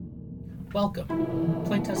Welcome.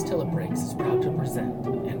 Playtest Till It Breaks is proud to present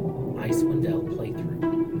an Icewind Dale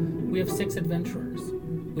playthrough. We have 6 adventurers.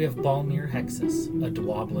 We have Balmiir Hexus, a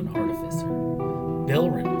Dwoblin artificer,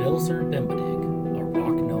 Bilrin Bilzer Bimbadig, a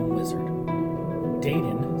rock gnome wizard,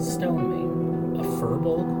 Daden Stonemane, a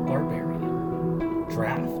furbolg barbarian,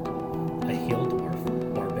 Draft, a hill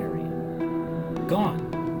dwarf barbarian, Gon,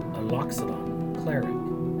 a Loxodon cleric,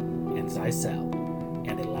 and Zysel,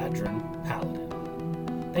 and a Ladrin paladin.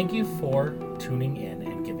 Thank you for tuning in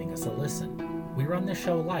and giving us a listen. We run this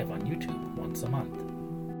show live on YouTube once a month.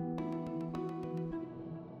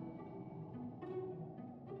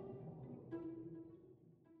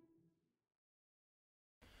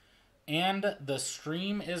 And the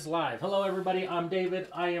stream is live. Hello, everybody. I'm David.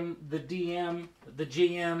 I am the DM, the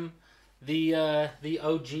GM, the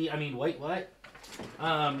OG. I mean, wait, what?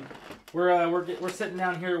 We're sitting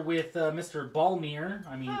down here with Mr. Balmiir.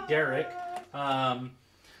 I mean, Derek.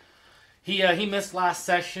 He missed last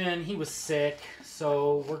session. He was sick,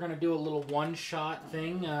 so we're gonna do a little one-shot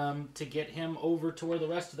thing to get him over to where the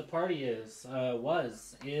rest of the party is.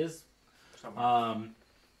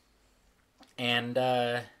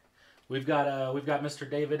 We've got Mr.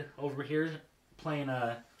 David over here playing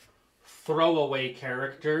a throwaway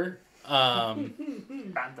character.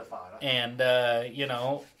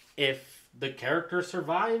 If the character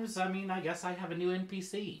survives, I mean, I guess I have a new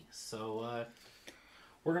NPC. So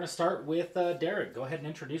we're going to start with Derek. Go ahead and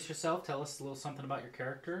introduce yourself. Tell us a little something about your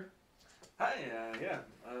character. Hi,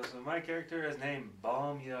 so my character is named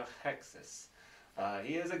Balmiir Hexus.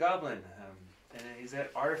 He is a goblin, and he's an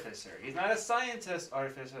artificer. He's not a scientist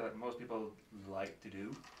artificer that most people like to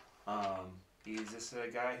do. He's just a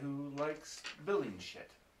guy who likes building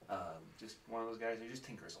shit. Just one of those guys who just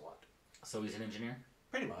tinkers a lot. So he's an engineer?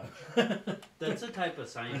 Pretty much. That's a type of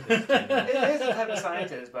scientist. It is a type of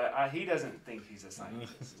scientist, but he doesn't think he's a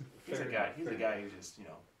scientist. He's a guy who just,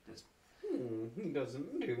 He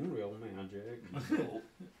doesn't do real magic.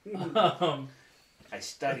 I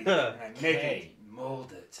study it, and I make it,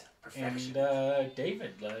 mold it, perfection. And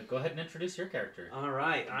David, go ahead and introduce your character. All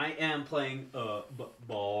right, I am playing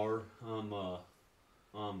Bar. I'm a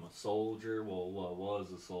soldier. Well, I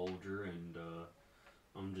was a soldier, and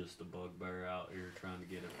I'm just a bugbear out here trying to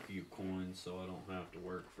get a few coins so I don't have to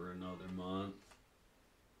work for another month.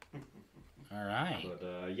 All right.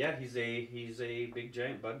 But yeah, he's a big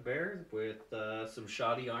giant bugbear with some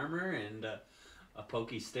shoddy armor and a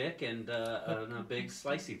pokey stick and a big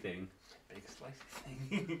slicey thing. Big slicey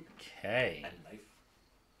thing. Okay. And a knife.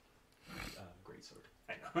 Great sword.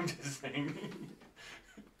 I know, I'm just saying.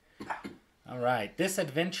 All right. This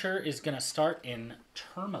adventure is going to start in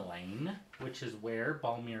Tourmaline, which is where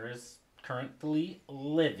Balmiir is currently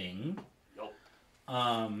living. Yup.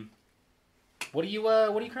 What are you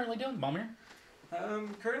currently doing, Balmiir?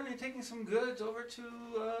 I'm currently taking some goods over to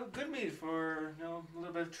Goodmead for a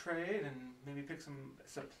little bit of trade and maybe pick some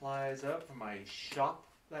supplies up for my shop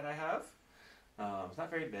that I have. It's not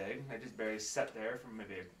very big. I just barely sat there for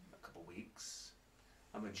maybe a couple weeks.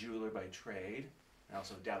 I'm a jeweler by trade. I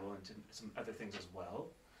also dabble into some other things as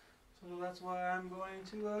well. So that's why I'm going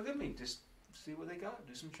to Goodmead. Just see what they got.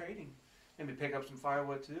 Do some trading. Maybe pick up some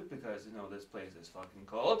firewood too because this place is fucking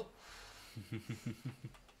cold.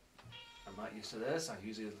 I'm not used to this. I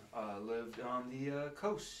usually lived on the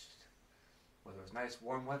coast where there was nice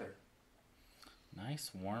warm weather. Nice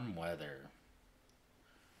warm weather.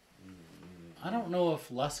 I don't know if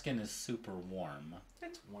Luskin is super warm.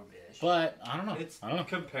 It's warm-ish. But, I don't know. It's I don't know.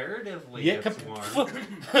 comparatively Yeah, it's warm.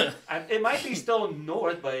 It might be still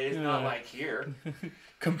north, but it's not like here.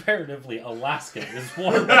 Comparatively, Alaska is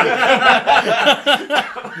warm.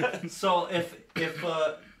 So if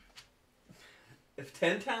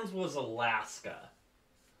 10 Towns was Alaska,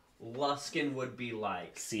 Luskin would be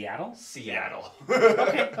like Seattle? Seattle.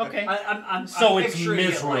 Okay. I'm So I'm it's picturing it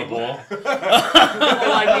miserable. like that.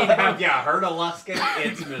 Well, I mean, have you heard of Luskin?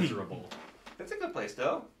 It's miserable. It's a good place,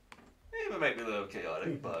 though. It might be a little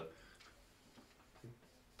chaotic, but...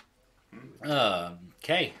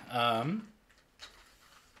 Okay.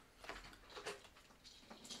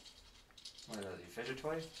 What are those, fidget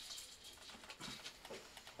toys?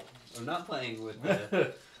 I'm not playing with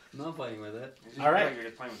it. I'm not playing with it. All right. You're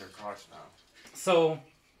just playing with your cars now. So,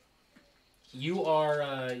 you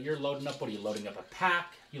are, you're loading up, what are you loading up, a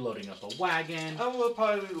pack? You loading up a wagon? I will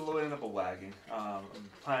probably be loading up a wagon. I'm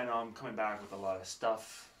planning on coming back with a lot of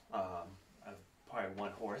stuff. I've probably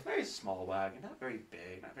one horse, very small wagon, not very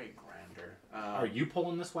big, not very grander. Are you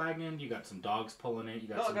pulling this wagon? You got some dogs pulling it? You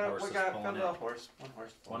got some horses pulling it? One horse. One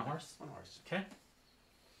horse? One horse. Okay.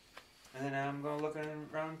 And then I'm going to look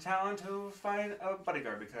around town to find a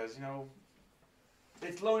bodyguard because,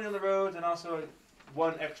 it's lonely on the roads, and also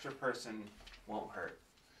one extra person won't hurt.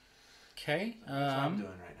 Okay. That's what I'm doing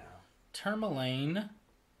right now. Tourmaline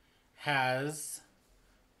has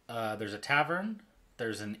there's a tavern,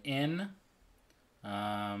 there's an inn,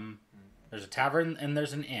 there's a tavern and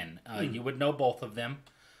there's an inn. You would know both of them.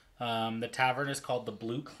 The tavern is called the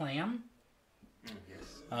Blue Clam.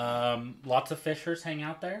 Yes. Lots of fishers hang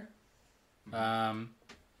out there. And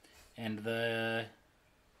the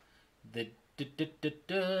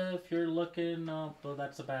if you're looking, oh,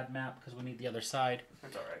 that's a bad map because we need the other side.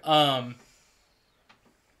 That's all right.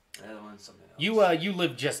 The other one's something else. You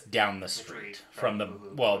live just down the street from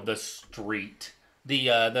the street,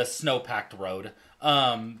 the snow-packed road,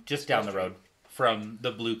 just down the road from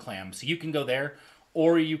the Blue Clam. So you can go there,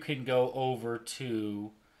 or you can go over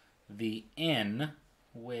to the inn,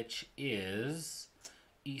 which is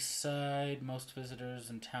east side. Most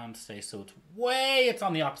visitors in town stay, so it's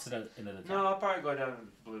on the opposite end of the town. No, I'll probably go down to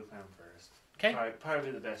the Blue Clam first. Okay.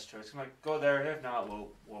 Probably the best choice. I'm like, go there. If not, we'll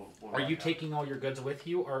Are you taking all your goods with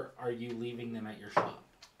you, or are you leaving them at your shop?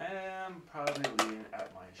 I'm probably leaving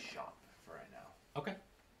at my shop for right now. Okay.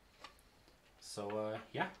 So,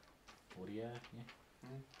 yeah. What do you...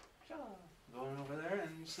 Cha. Going over there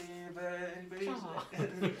and seeing if anybody's...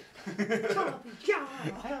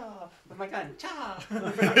 Cha. With my gun. Cha.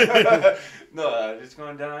 No, just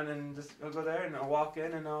going down and I'll go there and I'll walk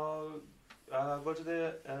in and I'll go to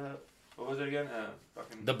the... what was it again?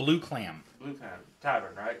 The Blue Clam. Blue Clam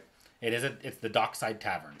Tavern, right? It's the Dockside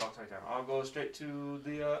Tavern. Dockside Tavern. I'll go straight to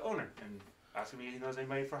the owner and ask him if he knows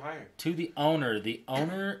anybody for hire. To the owner. The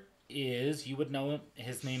owner is, you would know him,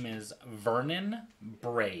 his name is Vernon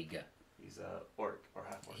Bragg. He's a orc or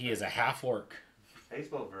half orc. He is a half orc. How do you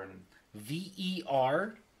spell Vernon?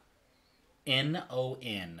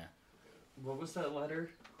 Vernon. What was that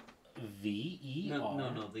letter? Ver.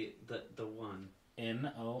 No, the one.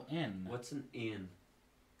 N-O-N. What's an in?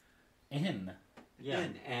 N. Yeah,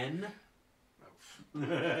 an N?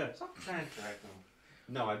 Stop trying to correct him.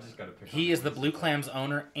 No, I just got to pick. He is the Blue Clam's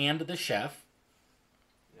owner and the chef.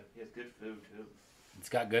 Yep, he has good food too. It's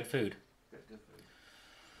got good food. Got good food.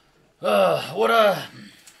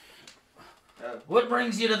 What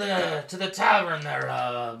brings you to the tavern there,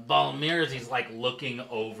 Balmiir? As he's like looking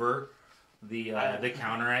over the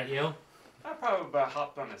counter at you. I probably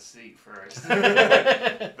hopped on a seat first. Be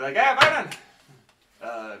like, hey, Vernon!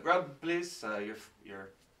 Grub, please. Your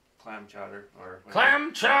clam chowder or whatever.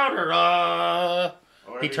 Clam chowder.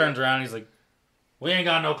 Or He turns around. He's like, "We ain't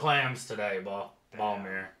got no clams today,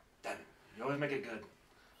 Balmiir." Damn it! You always make it good.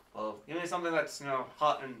 Well, give me something that's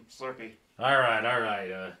hot and slurpy. All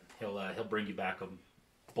right. He'll bring you back a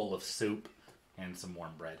bowl of soup and some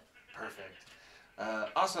warm bread. Perfect.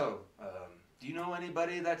 Also, do you know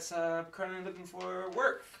anybody that's currently looking for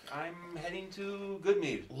work? I'm heading to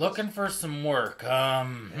Goodmead. Looking for some work.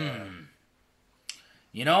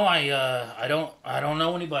 You know, I don't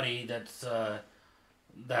know anybody that's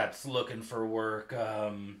looking for work.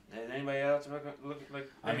 Anybody else looking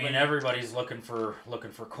like? I mean, everybody's looking for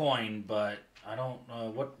coin, but I don't.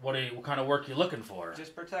 What kind of work you looking for?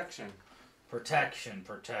 Just protection. Protection.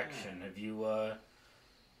 Have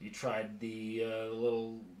you tried the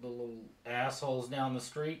little assholes down the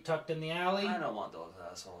street tucked in the alley? I don't want those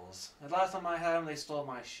assholes. The last time I had them, they stole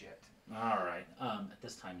my shit. All right. At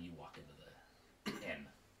this time, you walk into the inn.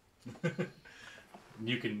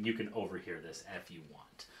 You can overhear this if you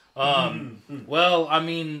want. Well, I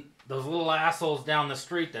mean, those little assholes down the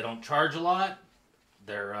street, they don't charge a lot.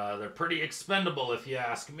 They're pretty expendable, if you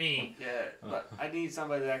ask me. Yeah, but I need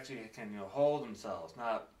somebody that actually can hold themselves,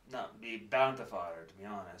 not be bounty fodder, to be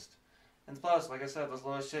honest. And plus, like I said, those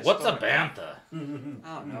little shit. What's a bantha?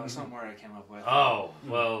 I don't know, some word I came up with. Oh,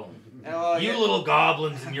 well, you little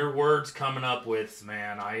goblins and your words coming up with,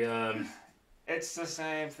 man. It's the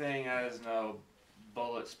same thing as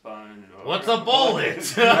bullet sponge. What's a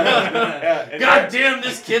bullet? God damn,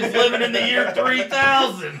 this kid's living in the year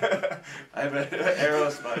 3000. I have an arrow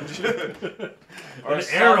sponge. Or an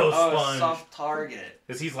arrow sponge. A soft target.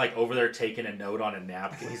 Because he's like over there taking a note on a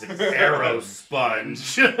napkin. He's like, arrow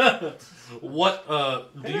sponge. What?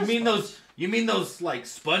 Do you mean those? You mean those like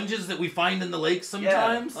sponges that we find in the lake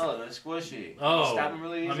sometimes? Yeah. Oh, they're squishy. Oh, stab them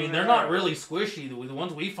really easy. I mean, they're not really squishy. The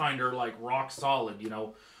ones we find are like rock solid.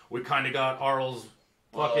 We kind of got Arl's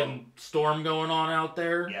fucking storm going on out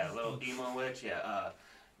there. Yeah, a little emo witch. Yeah.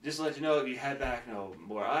 Just to let you know, if you head back,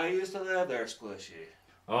 where I used to live, they're squishy.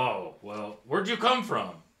 Oh, well, where'd you come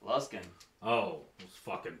from? Luskin. Oh, those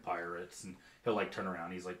fucking pirates. And he'll like turn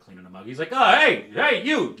around. He's like cleaning a mug. He's like, "Oh, hey,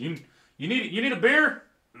 you need a beer?"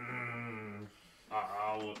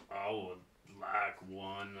 I would like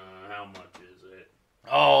one. How much is it?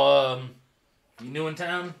 Oh, you new in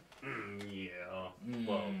town? Yeah.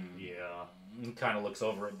 Well, yeah. He kind of looks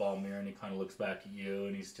over at Balmiir and he kind of looks back at you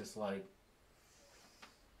and he's just like,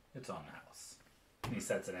 it's on the house. And he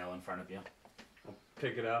sets an ale in front of you. I'll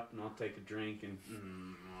pick it up and I'll take a drink and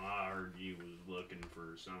I heard you was looking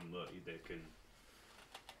for somebody that can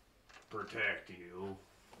protect you.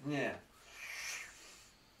 Yeah.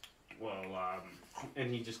 Well,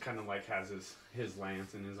 and he just kind of like has his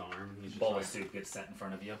lance in his arm. And he's just Bowl like, of soup gets set in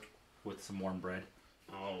front of you with some warm bread.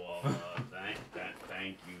 oh,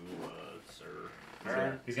 thank you, sir.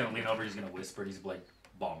 He's gonna lean over. He's gonna whisper. He's like,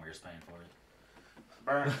 Balmir's paying for it.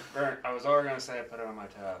 Burn. I was already gonna say I put it on my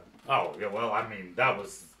tab. Oh yeah. Well, I mean that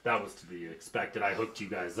was to be expected. I hooked you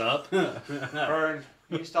guys up. Burn,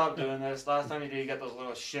 you stop doing this. Last time you did, you got those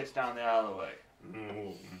little shits down the alleyway.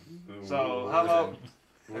 So how about?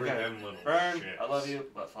 We're Okay, them little Burn, shits. I love you,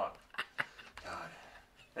 but fuck. God.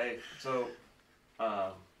 Hey, so,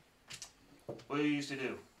 what do you used to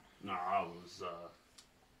do? No, I was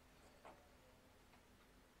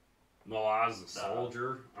well, I was a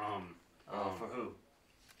soldier. For who?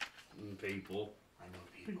 People, I know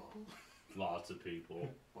people. lots of people.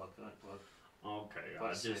 What? Okay,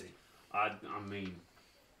 What city? I mean,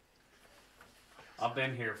 I've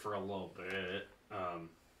been here for a little bit.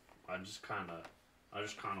 I just kind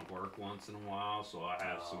of work once in a while, so I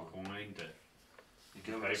have some coin to. You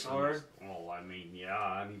give him a sword? Well, I mean,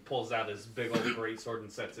 yeah. And he pulls out his big old great sword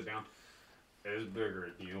and sets it down. It's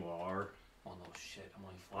bigger than you are. Oh no shit! I'm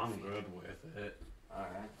only 4 feet. I'm good with it. All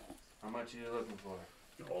right. How much are you looking for?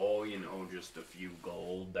 Oh, just a few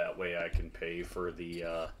gold. That way I can pay for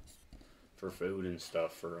the for food and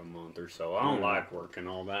stuff for a month or so. I don't like working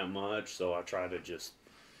all that much, so I try to just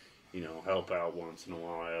help out once in a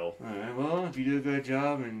while. All right. Well, if you do a good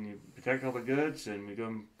job and you protect all the goods, and we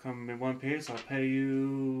come in one piece, I'll pay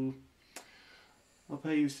you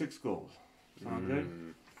 6 gold. Sound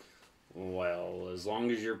good? Well, as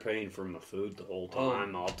long as you're paying for my food the whole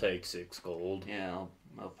time, I'll take 6 gold. Yeah,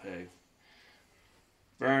 I'll pay.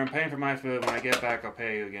 Burn, I'm paying for my food. When I get back, I'll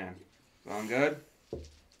pay you again. Sound good?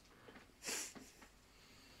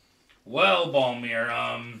 Well,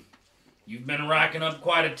 Balmiir, you've been racking up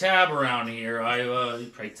quite a tab around here. He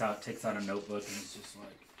takes out a notebook and he's just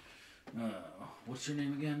like, what's your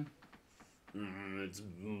name again? It's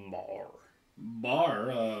Bar.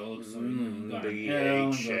 Bar. Looks like you got an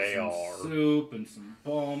ale, and got some soup and some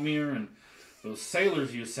Balmiir and those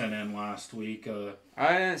sailors you sent in last week.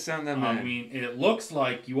 I didn't send them in. I mean, it looks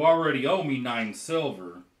like you already owe me 9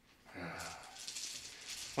 silver.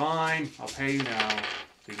 Fine, I'll pay you now.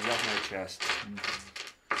 So you can get off my chest.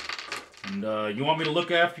 And you want me to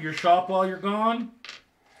look after your shop while you're gone?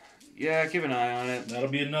 Yeah, keep an eye on it. That'll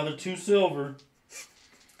be another 2 silver.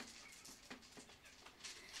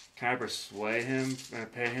 Can I persuade him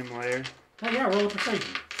and pay him later? Oh yeah, roll a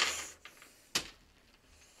persuasion.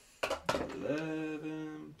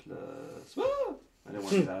 11 plus. Woo! I didn't want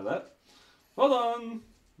to get out of that. Hold on.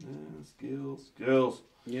 Skills.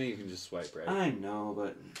 Yeah, you can just swipe right. I know,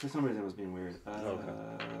 but for some reason it was being weird. I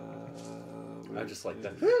just like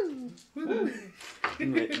that.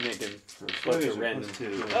 Making what's a random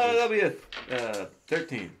 2. That'll be a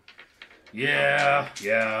 13. Yeah,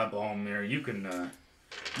 Balmiir, you can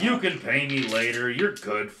pay me later. You're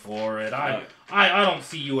good for it. I don't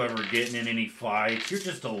see you ever getting in any fights. You're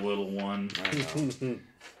just a little one. I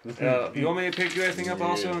know. You want me to pick you anything up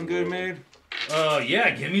also in good mead?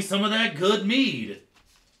 Yeah, give me some of that good mead.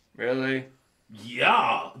 Really?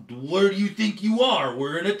 Yeah. Where do you think you are?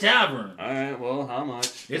 We're in a tavern. Alright, well, how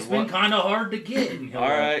much? It's been kind of hard to get.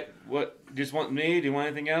 Alright, what? Just want mead? Do you want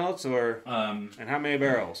anything else? Or and how many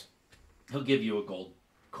barrels? He'll give you a gold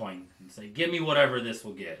coin and say, give me whatever this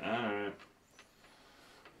will get. Alright.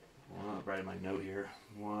 Well, I'll write my note here.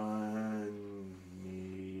 1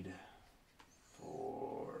 mead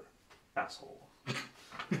for asshole.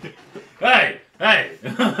 Hey!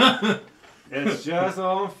 It's just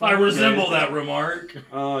on I fire. resemble that remark.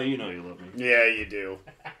 Oh, you know you love me. Yeah, you do.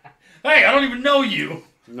 Hey, I don't even know you.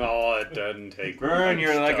 No, it doesn't take Burn, much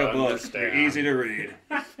you're like to a book. understand. You're easy to read.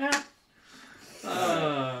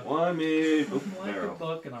 1 mead. I'm like a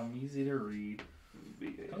book and I'm easy to read.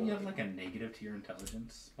 Don't you have like a negative to your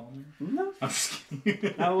intelligence, Balmiir? No. I'm just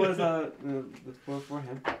kidding. How was for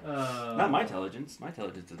him? Not my intelligence. My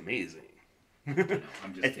intelligence is amazing. I'm just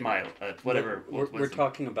It's kidding. my whatever. We're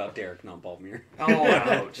talking about Derek, not Balmiir. Oh,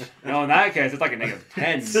 ouch. No, in that case, it's like a negative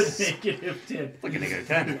 10. It's a negative 10. It's like a negative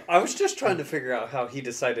 10. I was just trying to figure out how he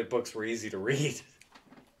decided books were easy to read.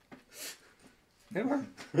 They were.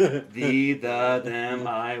 The, them,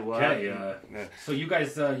 I, what. Okay, so you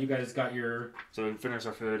guys got your... So we finish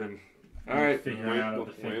our food and All right. Figuring out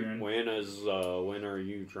the figuring. When are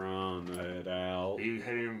you trying to head out? Are you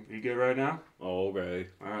heading? You good right now? Okay.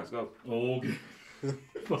 All right, let's go. Okay.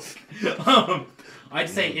 I'd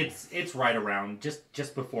say it's right around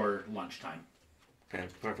just before lunchtime. Okay,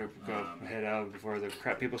 perfect. Go head out before the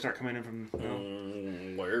crap people start coming in from.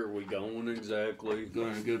 Where are we going exactly?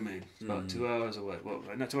 Going to good meat. It's about 2 hours away. Well,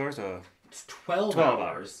 not 2 hours. It's 12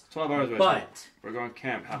 hours. 12 hours away. But we're going to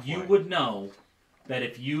camp halfway. you would know that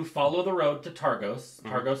if you follow the road to Targos,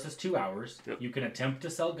 Targos is 2 hours. Yep. You can attempt to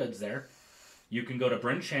sell goods there. You can go to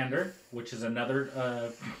Bryn Shander, which is another.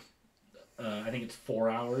 I think it's 4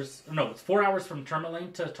 hours. No, it's 4 hours from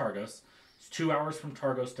Tourmaline to Targos. It's 2 hours from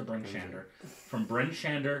Targos to Bryn Shander. From Bryn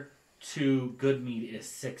Shander to Goodmead is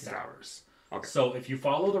 6 hours. Okay. So if you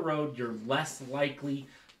follow the road, you're less likely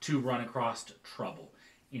to run across trouble.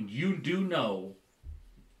 And you do know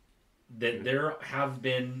that there have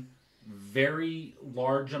been very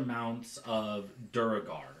large amounts of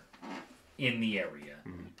Duragar in the area.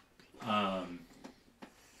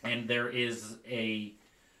 And there is a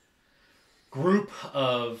group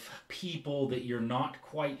of people that you're not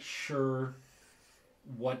quite sure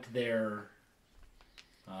what their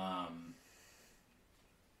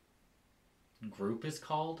group is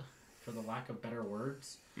called, for the lack of better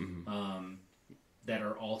words, that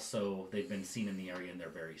are also, they've been seen in the area and they're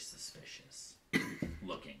very suspicious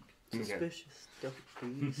looking. Suspicious. Don't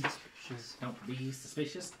be suspicious. Don't be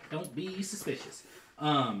suspicious. Don't be suspicious.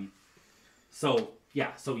 So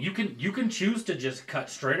yeah, so you can choose to just cut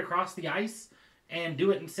straight across the ice and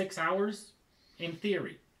do it in 6 hours, in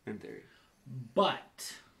theory. In theory.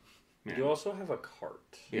 But You also have a cart.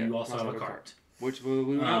 you also have a cart. Which we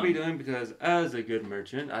will not be doing because, as a good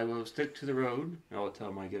merchant, I will stick to the road. I will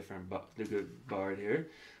tell my good friend, the good bard here,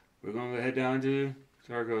 we're going to head down to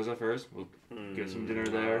Zaragoza first. We'll get some dinner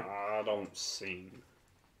there. I don't sing.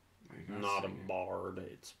 Not a bard,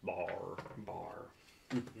 it's bar. Bar.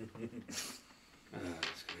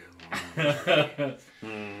 That's good.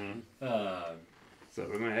 So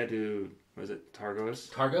we're going to head to, what is it, Targos?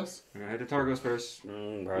 Targos? We're going to head to Targos first.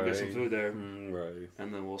 We'll get some food there. Right.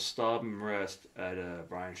 And then we'll stop and rest at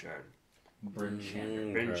Bryn Shander. Bryn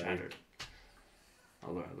Shander. Bryn Shander.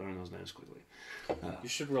 I'll learn those names quickly. You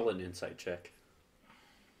should roll an insight check.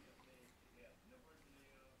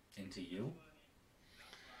 Into you?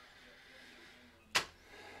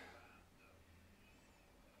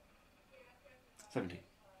 $17.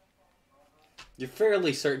 You're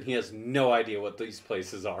fairly certain he has no idea what these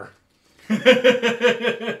places are. He's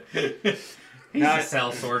a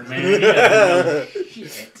sellsword man. He doesn't know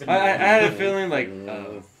shit. I had a feeling like,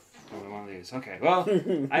 one of these. Okay, well,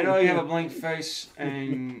 I know you have a blank face,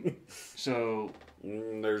 and so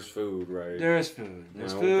There's food, right? there is food.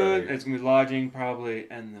 There's Okay. food. It's gonna be lodging probably,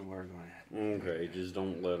 and then we're going to head. Okay, just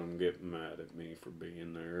don't let them get mad at me for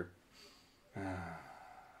being there.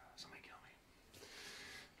 Somebody kill me.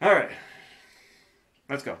 All right,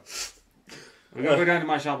 let's go. We're gonna go down to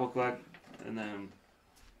my shop real quick, and then.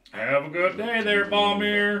 Have a good day there,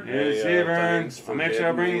 Balmiir. Yeah, see you, Vern. thanks for I'll make sure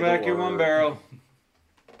I giving bring me back the your one word. barrel.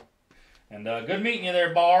 And good meeting you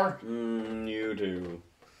there, Bar. You too.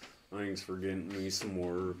 Thanks for getting me some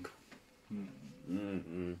work.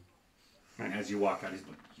 And as you walk out, he's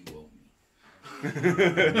like, you owe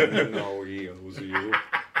me. No, he owes you.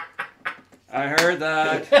 I heard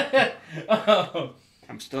that. Oh,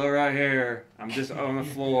 I'm still right here. I'm just on the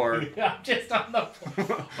floor. I'm just on the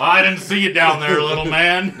floor. I didn't see you down there, little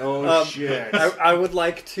man. No shit. I would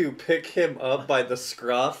like to pick him up by the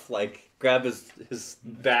scruff, like grab his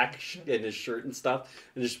back and his shirt and stuff,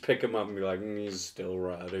 and just pick him up and be like, he's still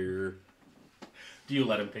right here. Do you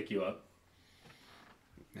let him pick you up?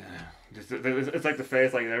 Yeah. It's like the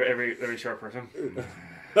face, like every short person.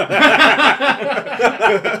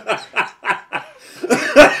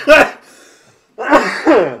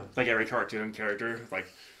 It's like every cartoon character. It's like,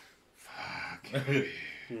 fuck.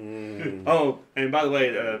 Oh, and by the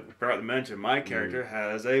way, forgot to mention, my character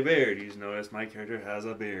has a beard. You've noticed my character has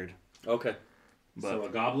a beard. Okay. But So a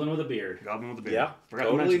goblin with a beard goblin with a beard. Yeah, Forgot to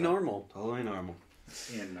totally mention that. normal. Totally normal.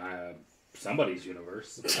 in somebody's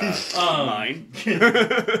universe. Mine.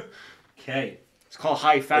 Okay. It's called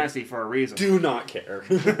high fantasy for a reason. Do not care.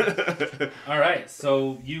 All right.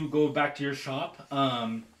 So you go back to your shop.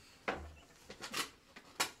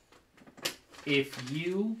 If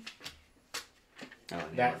you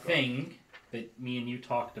that thing that me and you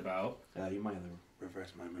talked about, you might have to refresh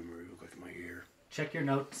my memory real quick in my ear. check your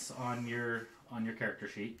notes on your character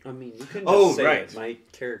sheet. I mean, you can just Oh, say right. it. My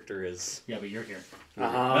character is... Yeah, but you're here.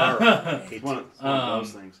 It's one of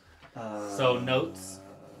those things. So notes,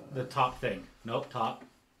 the top thing. Nope, top,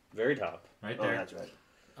 Very top. right Oh, there. that's right.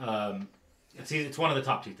 It's one of the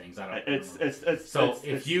top two things. I don't. It's So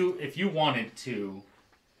if you wanted to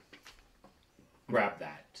grab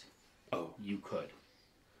that, you could.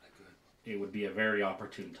 I could. It would be a very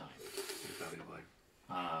opportune time. You probably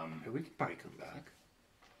would. Hey, we could probably come back.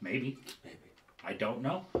 Maybe. Maybe. I don't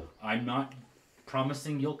know. I'm not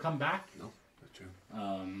promising you'll come back. No, that's true.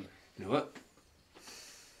 You know what?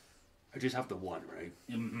 I just have the one, right?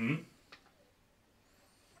 Mm-hmm.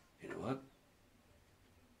 You know what?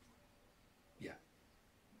 Yeah.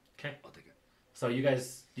 Okay. I'll take it. So you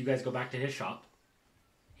guys go back to his shop.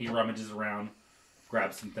 He rummages around,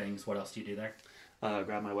 grabs some things. What else do you do there?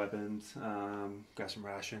 Grab my weapons, grab some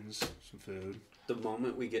rations, some food. The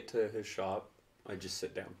moment we get to his shop, I just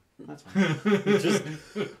sit down. That's fine. Just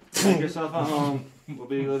make yourself at home. We'll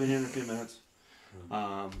be leaving here in a few minutes.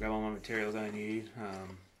 Grab all my materials I need.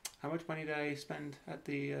 How much money did I spend at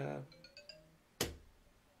the?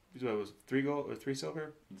 What was it, 3 gold or 3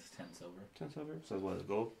 silver? It's 10 silver. 10 silver. So what is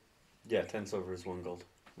gold? Yeah, 10 silver is 1 gold.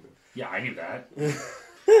 Yeah, I knew that.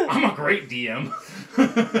 I'm a great DM.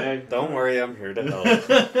 Hey, Don't worry, I'm here to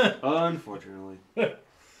help. unfortunately.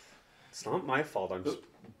 It's not my fault. I'm just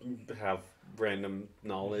have random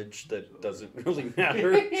knowledge that doesn't really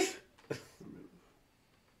matter. Well,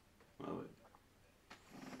 wait.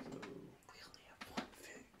 We only have 1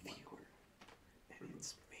 viewer, and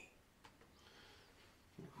it's me.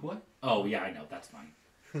 What? Oh, yeah, I know. That's fine.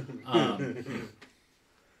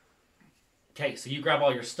 Okay, so you grab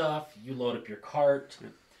all your stuff. You load up your cart.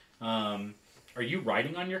 Are you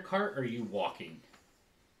riding on your cart, or are you walking?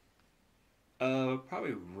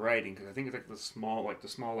 Probably riding, because I think it's like the small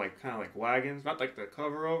kind of like wagons, not like the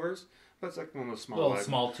cover overs, but it's like one of those small wagons.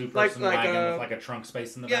 Small two-person wagon with like a trunk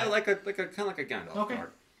space in the back. Yeah, like a kind of like a Gandalf Okay.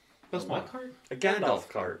 cart. A what cart? A Gandalf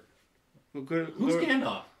cart. Who's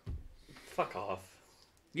Gandalf? Fuck off.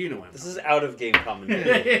 You know him. This is out of game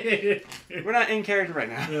commentary. We're not in character right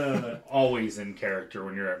now. Always in character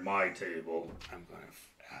when you're at my table. I'm gonna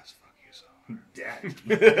ass fuck you so hard.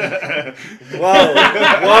 Dad.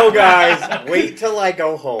 Whoa, guys. Wait till I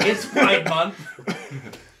go home. It's Pride Month.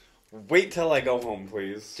 Wait till I go home,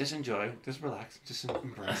 please. Just enjoy. Just relax. Just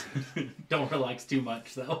embrace it. Don't relax too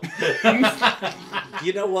much, though.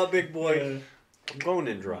 You know what, big boy? I'm going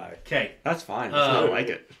in dry. Okay. That's fine. That's how I like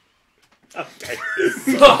it. Okay.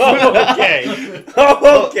 Okay.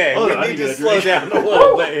 Okay. Hold on, I We need need to to slow drink. down a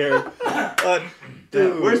little bit here.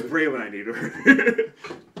 Dude. Where's Brie when I need her?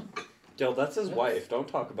 Yo, that's his wife. Don't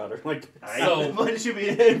talk about her like that. So- why did you be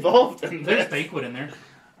involved in There's this? banquet in there.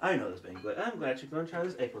 I know this banquet. I'm glad you're going to try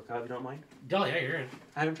this apricot if you don't mind. Oh, yeah, you're in.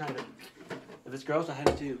 I haven't tried it. If it's gross, I had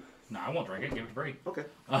it too. No, I won't drink it. Give it to Bree. Okay.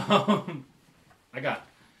 I got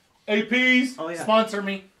APs. Oh, yeah. Sponsor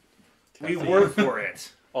me. We work for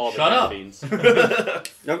it. All the Shut up. caffeines.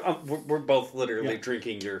 We're both literally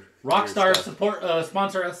drinking your Rockstar your stuff. support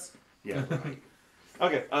sponsor us. Yeah. Right.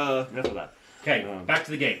 Okay. Enough of that. Okay, back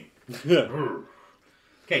to the game.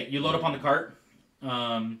 Okay, you load up on the cart.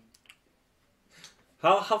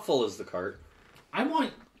 How full is the cart?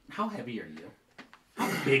 How heavy are you?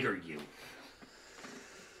 How big are you?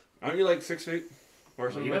 Aren't you like 6 feet or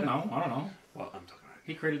Well, something? you like don't know. I don't know. that? Well, I'm talking about.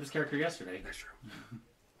 He created this character yesterday. That's true.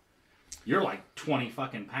 You're like 20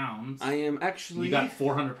 fucking pounds. I am actually. You got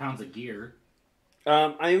 400 pounds of gear.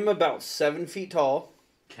 I'm about 7 feet tall,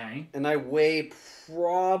 Okay. and I weigh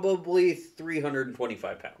probably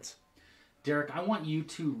 325 pounds. Derek, I want you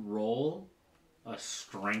to roll a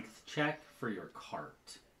strength check for your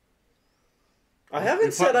cart. I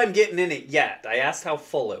haven't said I'm getting in it yet. I asked how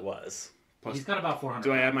full it was. Plus, He's got about 400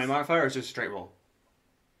 do I add my pounds. modifier or is it just straight roll?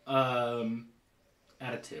 Add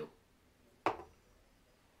a 2.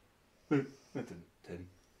 That's a 10.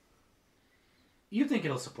 You think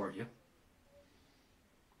it'll support you.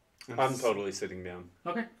 I'm totally sitting down.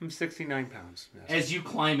 Okay. I'm 69 pounds. Yes. As you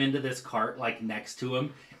climb into this cart, like, next to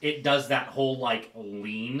him, it does that whole, like,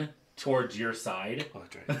 lean towards your side. Oh,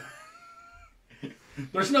 that's right.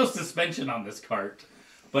 There's no suspension on this cart,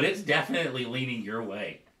 but it's definitely leaning your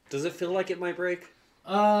way. Does it feel like it might break?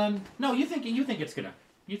 No, you think it's gonna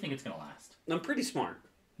last. I'm pretty smart.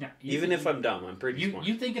 Yeah. Even if I'm dumb, I'm pretty smart.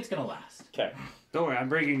 You think it's gonna last. Okay. Don't worry, I'm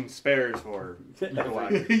bringing spares for the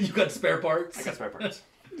wagon. You got spare parts? I got spare parts.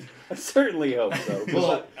 I certainly hope so.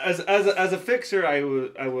 Well, as a fixer, I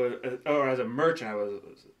would, or as a merchant, I would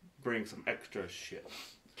bring some extra shit.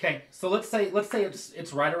 Okay, so let's say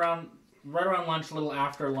it's right around lunch, a little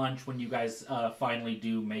after lunch, when you guys finally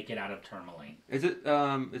do make it out of Tourmaline. Is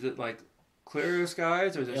it like clear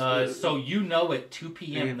skies or is it? So you know at 2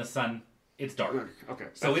 p.m. the sun, it's dark. Okay.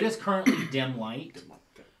 So it is currently dim light.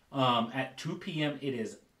 At 2 p.m. it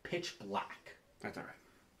is pitch black. That's all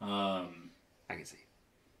right. I can see.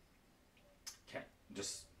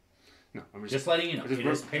 Just No, I'm just letting you know. just It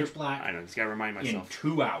is pitch black I know. Just gotta remind in myself.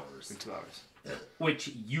 2 hours, In 2 hours. which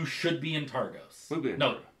you should be in Targos. We'll be in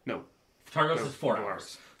No, No. Targos No, is 4 4 hours. hours.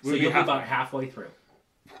 So We'll be you'll be halfway. about halfway through.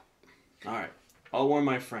 All right. I'll warn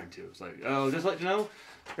my friend too. It's like, oh, just let you know,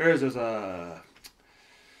 there's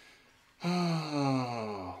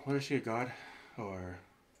what is she, a god? Or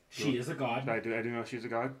She is a god. I do know she's a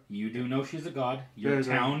god. You do know she's a god. Your There's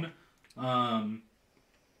a- town,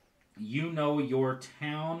 you know your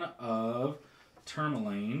town of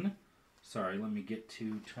Tourmaline. Sorry, let me get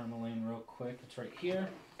to Tourmaline real quick. It's right here.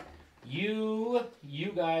 You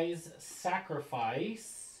guys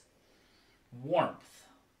sacrifice warmth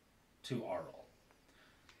to Arl.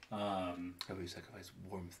 How we sacrifice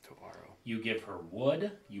warmth to Aro? You give her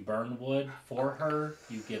wood. You burn wood for her.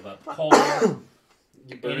 You give up coal.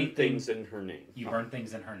 You burn Anything- things in her name. You burn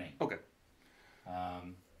things in her name. Okay.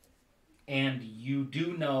 And you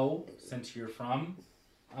do know, since you're from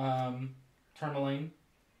Tourmaline,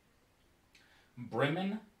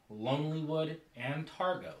 Bremen, Lonelywood, and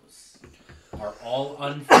Targos are all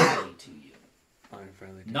unfriendly to you.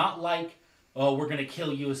 Unfriendly. Not like, oh, we're going to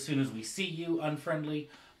kill you as soon as we see you, unfriendly,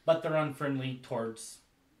 but they're unfriendly towards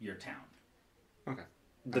your town. Okay.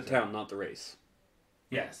 The town, not the race.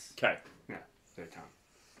 Yes. Okay. Yeah, their town.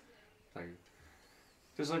 Like,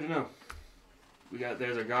 just let you know,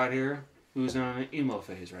 there's a god here who's on an emo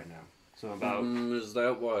phase right now. So about Is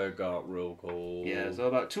that why it got real cold? yeah, so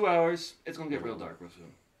about 2 hours, it's gonna get real dark real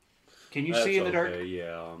soon. Can you That's see in the dark? okay.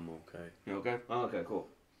 Yeah, I'm okay. You okay? Oh, okay, cool.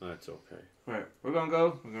 That's okay. All right, we're gonna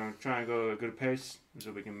go. We're gonna try and go at a good pace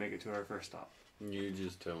so we can make it to our first stop. You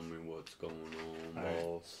just tell me what's going on, All right.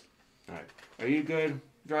 boss. All right, are you good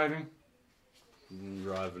driving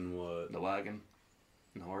Driving what? the wagon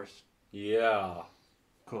and the horse? Yeah.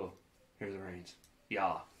 Cool. Here's the reins.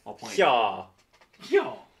 Yeah, I'll point. Yeah.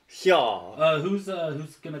 Yeah. Yeah. Who's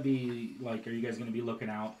gonna be like? Are you guys gonna be looking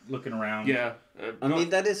around? Yeah. I mean,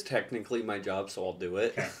 that is technically my job, so I'll do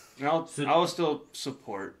it. Okay. I'll still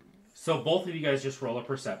support. So both of you guys just roll a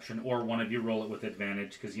perception, or one of you roll it with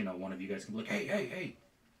advantage, because one of you guys can be like, hey.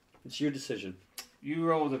 It's your decision. You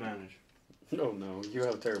roll with advantage. Oh no, you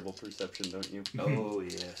have terrible perception, don't you? Oh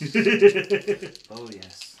yes. Oh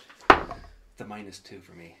yes. The -2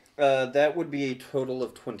 for me. That would be a total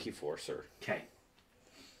of 24, sir. Okay.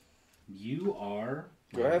 You are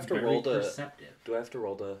Do I have to very roll to- perceptive. Do I have to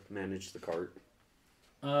roll to manage the cart?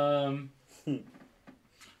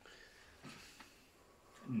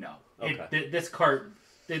 No. Okay.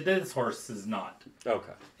 This horse is not.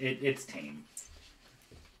 Okay. It's tame.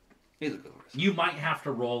 He's a good horse. You might have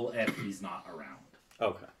to roll if he's not around.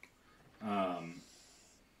 Okay.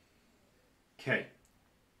 Okay.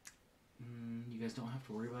 You guys don't have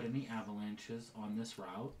to worry about any avalanches on this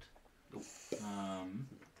route.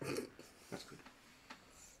 That's good.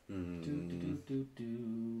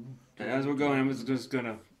 Mm. And as we're going, I'm just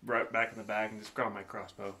gonna right back in the back and just grab my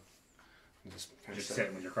crossbow. And just kind of Just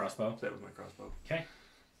sitting with your crossbow. sit with my crossbow. Okay.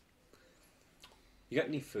 You got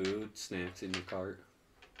any food, snacks in your cart?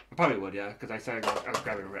 I probably would, yeah, because I said I was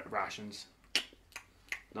grabbing rations.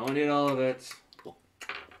 Don't need all of it.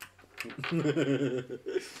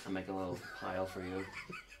 I'll make a little pile for you.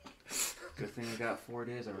 Good thing I got 4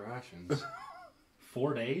 days of rations.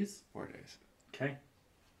 4 days? 4 days. Okay.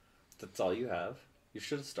 That's all you have? You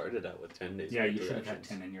should have started out with 10 days. Yeah, worth you of should have had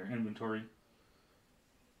rations. 10 in your inventory.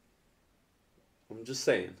 I'm just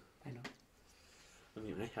saying. I know. I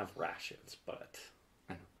mean, I have rations, but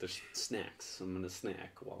I know. there's snacks. I'm gonna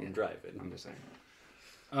snack while Yeah. I'm driving. I'm just saying.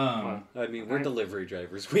 Um, I mean, we're delivery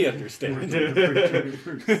drivers. We understand. ain't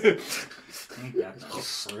that the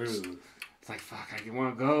truth? It's like, fuck, I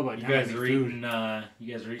want to go, but You now I guys need are food. eating.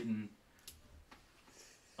 You guys are eating.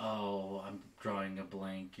 Oh, I'm drawing a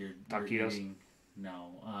blank. You're Taquitos? eating.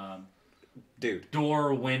 No. Dude.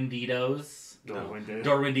 Door Wenditos. Door window.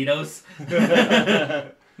 Door Wenditos.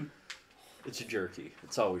 It's a jerky.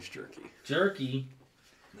 It's always jerky. Jerky.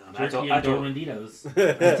 No, that's Jerky all, and Door that's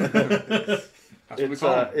Wenditos. what we It's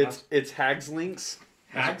call 'em. it's Hags Links.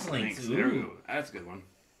 Hags Thanks. Links. There we Ooh. go. That's a good one.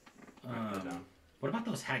 Write that down. What about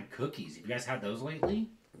those hag cookies? Have you guys had those lately?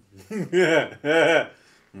 I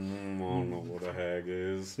don't know what a hag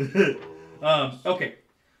is. Okay.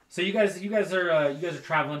 So you guys are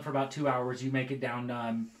traveling for about 2 hours. You make it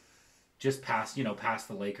down just past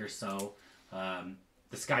the lake or so.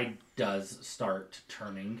 The sky does start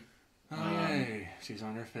turning, Oh, yay. She's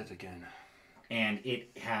on her fit again. and it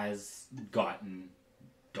has gotten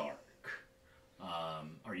dark.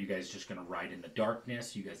 Are you guys just gonna ride in the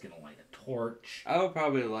darkness? You guys gonna light a torch? I would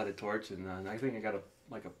probably light a torch, and then I think I got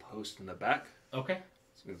a post in the back. Okay.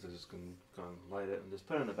 just gonna light it and just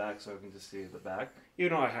put it in the back so I can just see the back.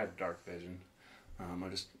 Even though I had dark vision,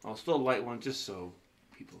 I'll still light one just so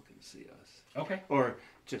people can see us, Okay. or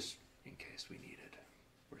just in case we need it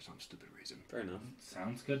for some stupid reason. Fair enough.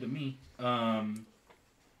 Sounds good to me. Go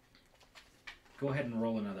ahead and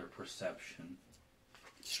roll another perception.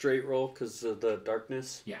 Straight roll because of the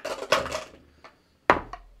darkness. Yeah.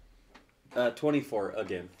 24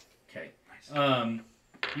 again. Okay.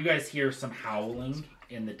 You guys hear some howling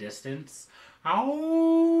in the distance. Ow!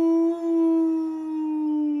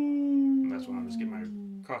 And that's when I'm just getting my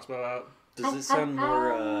crossbow out. Does it sound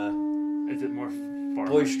more Is it more far?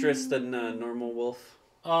 boisterous than a normal wolf?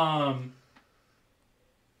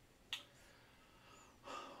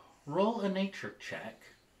 Roll a nature check.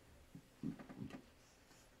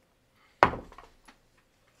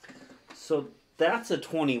 So that's a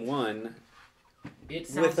 21 It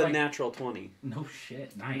sounds with a like natural 20. no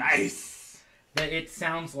shit. Nice. Nice. But it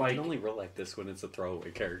sounds I like can only roll like this when it's a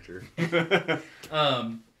throwaway character.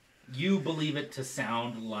 you believe it to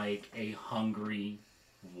sound like a hungry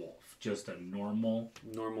wolf, just a normal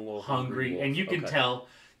Normal wolf. hungry, wolf. and you can Okay. tell.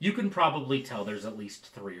 You can probably tell there's at least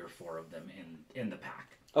 3 or 4 of them in the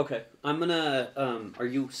pack. Okay, I'm gonna. Are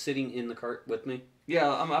you sitting in the cart with me? Yeah,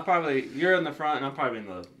 I'll probably. You're in the front, and I'm probably in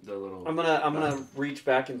the little. I'm gonna reach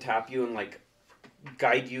back and tap you and like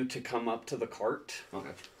guide you to come up to the cart.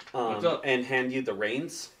 Okay. What's up? And hand you the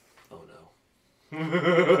reins. Oh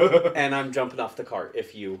no. And I'm jumping off the cart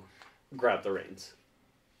if you grab the reins.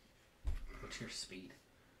 What's your speed?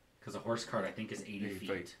 Because a horse cart I think is 80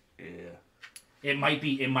 feet. Yeah. It might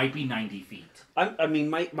be 90 feet. I mean,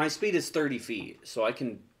 my speed is 30 feet, so I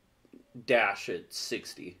can dash at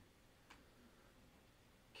 60.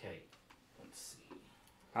 Okay, let's see.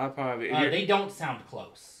 I'll probably. They don't sound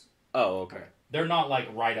close. Oh, okay. They're not like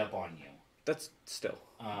right up on you. That's still.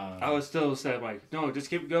 I would still say like, no, just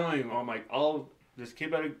keep going. I'm like, I'll just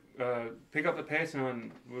keep at pick up the pace,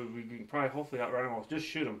 and we can probably hopefully outrun them. Just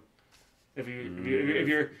shoot them. If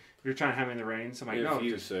you're trying to have me in the reins, I'm like, no.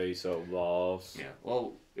 you say so, boss. Yeah.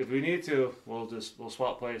 Well, if we need to, we'll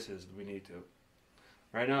swap places if we need to.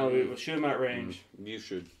 Right now, we'll shoot them at range. You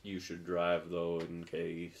should drive though in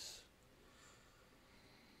case.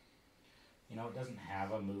 You know, it doesn't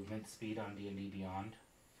have a movement speed on D&D Beyond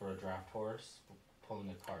for a draft horse pulling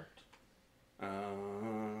a cart.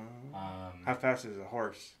 How fast is a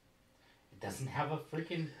horse? It doesn't have a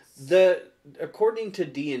freaking... According to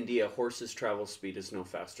D&D, a horse's travel speed is no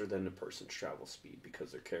faster than a person's travel speed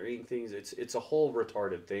because they're carrying things. It's a whole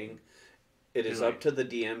retarded thing. It is up to the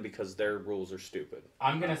DM because their rules are stupid.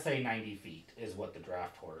 I'm going to say 90 feet is what the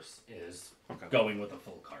draft horse is going with a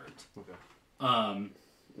full cart. Okay.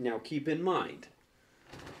 Now keep in mind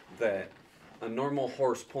that a normal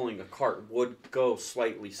horse pulling a cart would go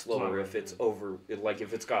slightly slower if it's over, like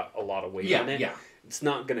if it's got a lot of weight on it. Yeah. It's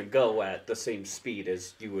not going to go at the same speed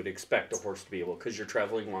as you would expect a horse to be able because you're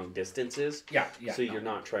traveling long distances. Yeah. So you're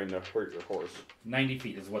not trying to hurt your horse. 90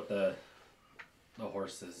 feet is what the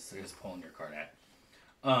horse is pulling your cart at.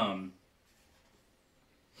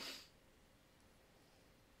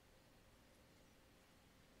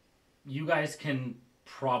 You guys can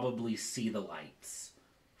probably see the lights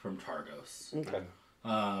from Targos. Okay.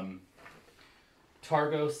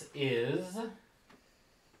 Targos is...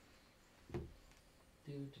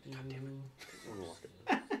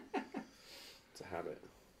 It's a habit.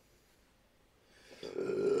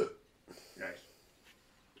 Nice.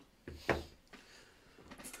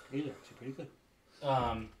 These are actually pretty good.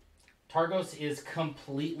 Targos is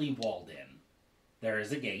completely walled in. There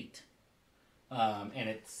is a gate. And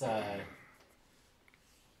it's...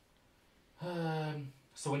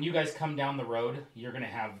 so when you guys come down the road, you're going to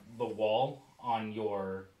have the wall on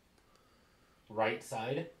your right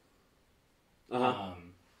side.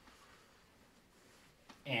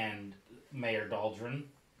 And Mayor Daldrin,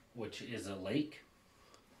 which is a lake.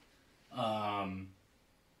 And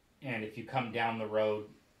if you come down the road,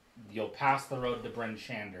 you'll pass the road to Bryn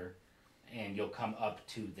Shander, and you'll come up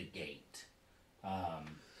to the gate.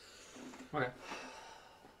 Okay.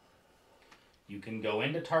 You can go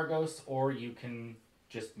into Targos, or you can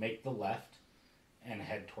just make the left and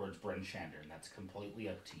head towards Bryn Shander, and that's completely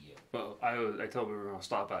up to you. Well, I told we were going to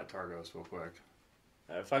stop at Targos real quick.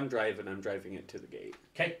 If I'm driving it to the gate.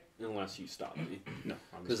 Okay. Unless you stop me. No.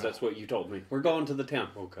 Because that's what you told me. We're going to the town.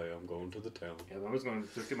 Okay, I'm going to the town. Yeah, I was going to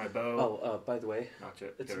just get my bow. Oh, by the way, Notch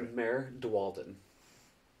it. it's Get it. Mayor Dwalden.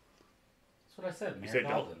 That's what I said, Mayor said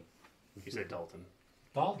Dalton. You said Dalton.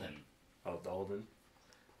 Dalton. Oh, Dalton?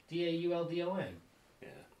 Dauldon. Yeah.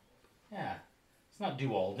 Yeah. It's not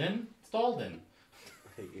Dualden. It's Dalden.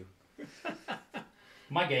 I hate you.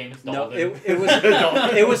 My game, it's No, Dalden.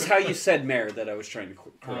 it was how you said mayor that I was trying to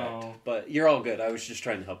correct. Oh. But you're all good. I was just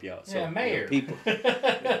trying to help you out. So, Yeah, mayor. people.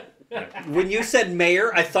 When you said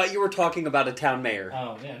mayor, I thought you were talking about a town mayor.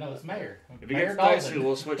 Oh, yeah, no, it's mayor. If you Mayor get spicy, Dalden.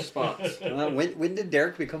 we'll switch spots. When did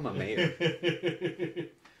Derek become a mayor?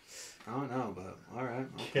 I don't know, but all right.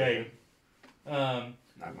 Okay. Not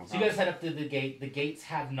gonna So you guys head up to the gate. The gates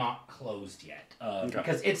have not closed yet Okay.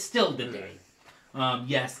 because it's still the day.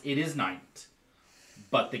 Yes, it is night,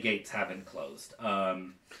 but the gates haven't closed.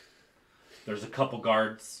 There's a couple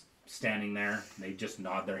guards standing there. They just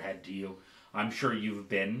nod their head to you. I'm sure you've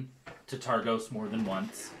been to Targos more than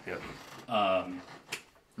once. Yep.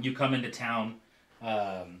 You come into town.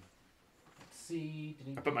 Let's see.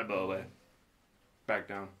 I put my bow away. Back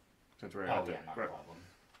down. Since we're Oh out yeah, there. not a problem.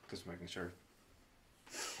 Just making sure.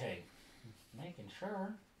 Okay, making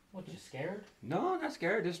sure. What, you scared? No, not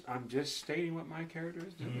scared. I'm just stating what my character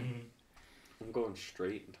is doing. Mm-hmm. I'm going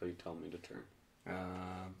straight until you tell me to turn.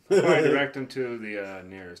 I direct them to the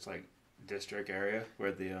nearest like district area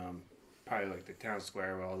where the probably like the town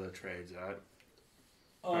square where all the trades at.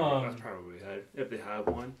 That's probably it, if they have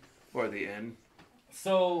one, or the inn.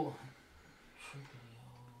 So,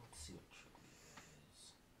 let's see what Trivia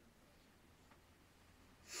is.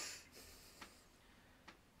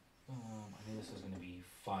 I knew this was going to be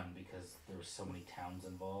fun because there were so many towns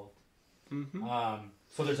involved. Mm-hmm.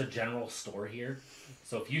 So there's a general store here.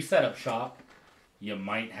 So if you set up shop, you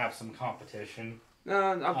might have some competition. No,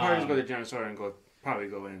 I'll probably just go to the general store and probably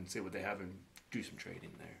go in and see what they have and do some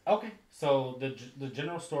trading there. Okay. So the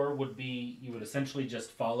general store would be, you would essentially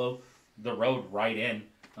just follow the road right in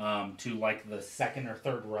to like the second or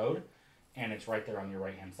third road, and it's right there on your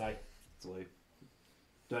right hand side. Sweet.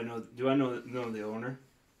 Do I know the owner?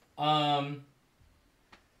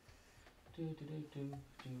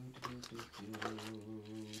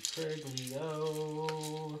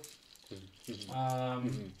 Triglio.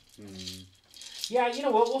 Yeah, you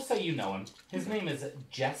know what? We'll say you know him. His name is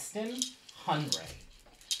Justin Hunray.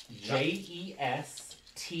 Jestin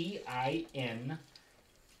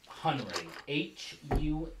Hunray.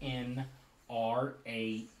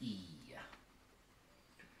 Hunrae.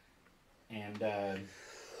 And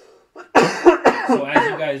so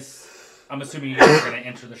as you guys, I'm assuming you guys are going to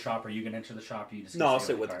enter the shop. Are you going to enter the shop? Or you just No, gonna I'll stay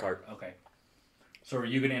sit with the cart. Okay. So are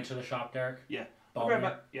you going to enter the shop, Derek? Yeah. Balmiir? I'll be right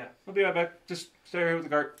back. Yeah, I'll be right back. Just stay here with the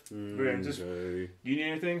cart. Just, Okay. do you need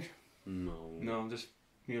anything? No. No, just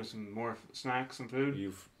some more snacks, some food.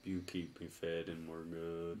 You keep me fed and we're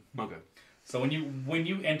good. Okay. So when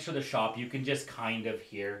you enter the shop, you can just kind of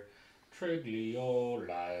hear Triglio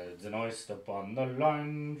lads, and hoist upon the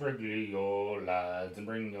line, Triglio lads, and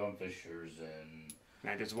bring your fishers in.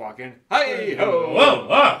 And I just walk in. Hey ho!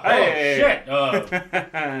 Whoa! Hey! Oh shit!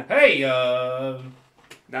 Hey!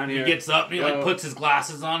 Down here. He gets up and he like Yo. puts his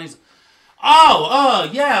glasses on. He's,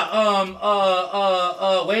 yeah.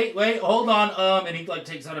 Wait, hold on. And he like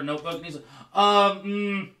takes out a notebook and he's like,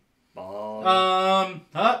 Ball.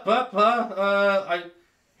 I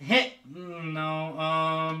hit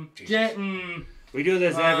no jet We do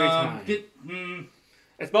this every time.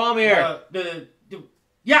 It's Balmiir.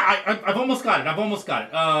 Yeah, I've almost got it.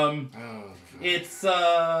 Oh, It's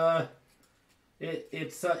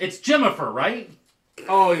Jimmifer, right?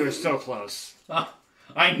 oh, you were so close.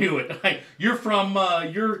 I knew it. You're from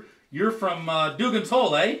Dugan's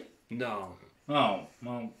Hole, eh? No. Oh,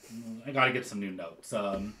 well, I gotta get some new notes.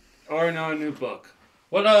 Or no, a new book.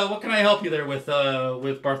 What can I help you there with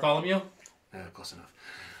Bartholomew? Close enough.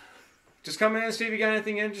 Just come in and see if you got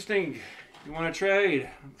anything interesting. You want to trade?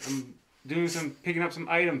 I'm picking up some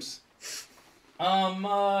items.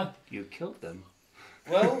 You killed them.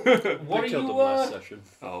 Well, what I are killed you them last session.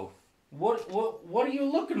 Oh. what are you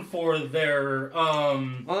looking for there?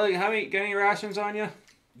 Well, you have any rations on you?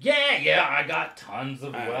 Yeah, I got tons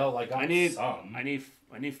of. I need some. I need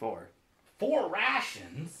 4. 4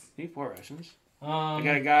 rations. I need 4 rations.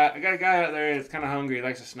 I got a guy out there that's kind of hungry. He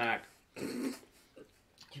likes a snack.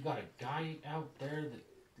 You got a guy out there that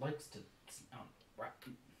likes to.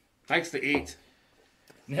 Likes to eat.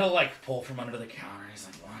 And he'll like pull from under the counter. He's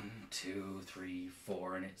like 1, 2, 3,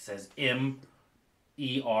 4, and it says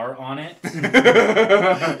M-E-R on it.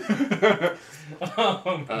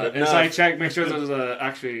 Inside check. Make sure this is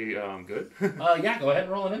actually good. Yeah, go ahead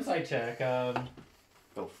and roll an insight check. Oh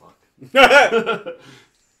fuck. Where's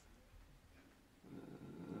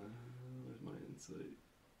my insight?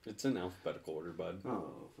 It's in alphabetical order, bud.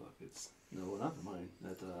 Oh fuck! No, not for mine.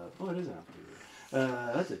 It is after.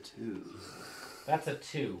 That's a 2. That's a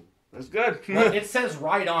 2. That's good. Well, it says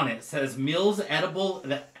right on it. It says meals edible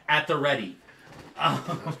at the ready.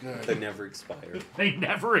 That's good. They never expire. They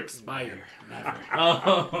never expire.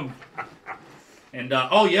 Never. And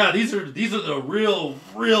oh yeah, these are the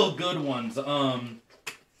real good ones.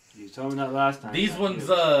 You told me that last time. These ones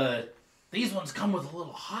come with a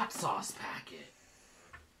little hot sauce packet.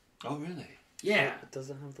 Oh really? Yeah. It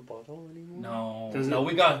doesn't have the bottle anymore? No. Does No, it-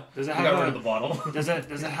 we got does it we have got a- rid of the bottle. Does it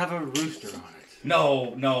have a rooster on it?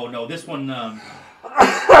 No. This one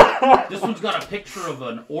this one's got a picture of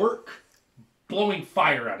an orc blowing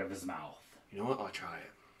fire out of his mouth. You know what? I'll try it.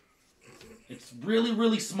 It's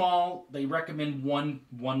really small. They recommend one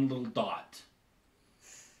little dot.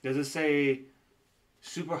 Does it say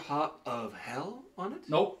super hot of hell on it?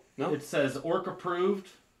 Nope. No? It says orc approved.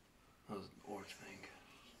 That was an orc thing.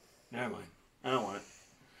 Never mind. I don't want it.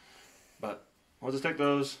 But I'll just take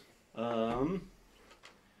those. I'm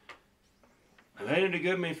heading to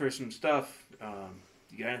Goodme for some stuff.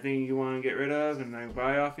 You got anything you want to get rid of and I can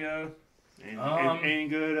buy off you? Any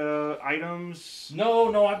good items?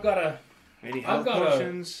 No, I've got a. Any health got a-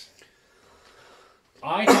 potions?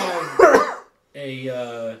 I have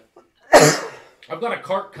I've got a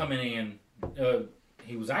cart coming in.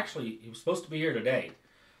 He was supposed to be here today.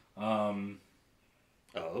 Oh.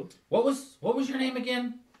 What was your name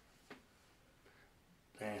again?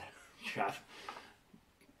 God.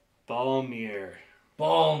 Balmiir.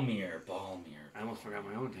 Balmiir. I almost forgot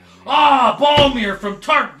my own damn name. Ah, Balmiir from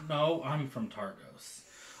No, I'm from Targos.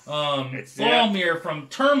 It's Balmiir from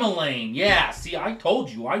Tourmaline. Yeah, see, I told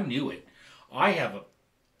you, I knew it. I have a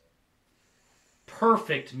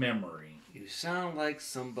perfect memory. You sound like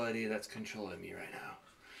somebody that's controlling me right now.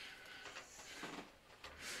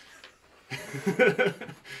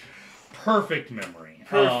 Perfect memory.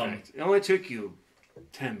 Perfect. It only took you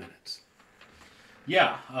 10 minutes.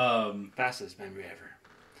 Yeah. Fastest memory ever.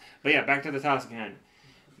 But yeah, back to the task again.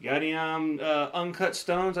 You got any uncut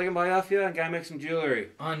stones I can buy off you? I gotta make some jewelry.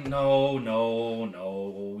 No.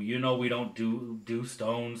 You know we don't do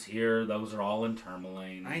stones here. Those are all in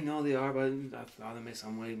Tourmaline. I know they are, but I thought there may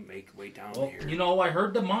some way make way down Well, here. you know, I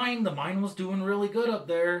heard the mine. The mine was doing really good up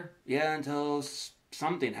there. Yeah, until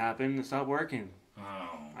something happened and stopped working. Oh.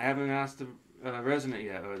 I haven't asked the resident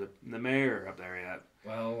yet, or the mayor up there yet.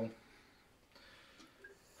 Well,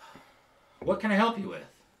 what can I help you with?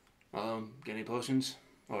 Get any potions?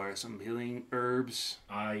 Or some healing herbs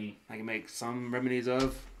I can make some remedies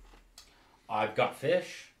of? I've got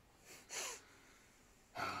fish.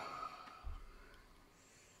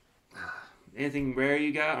 Anything rare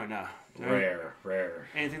you got or nah? Rare.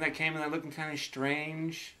 Anything that came in that looking kind of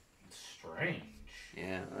strange? Strange.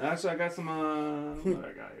 Yeah, actually I got some, what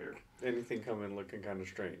I got here? Anything coming looking kind of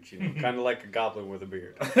strange, you know, kind of like a goblin with a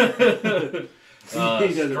beard.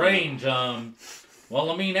 Strange. Well,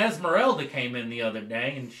 I mean, Esmeralda came in the other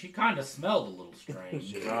day, and she kind of smelled a little strange.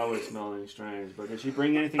 She's always smelling strange, but did she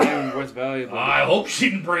bring anything in worth valuable? I hope she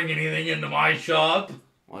didn't bring anything into my shop.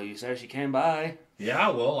 Well, you said she came by. Yeah,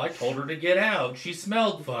 well, I told her to get out. She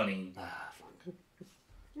smelled funny. Fuck.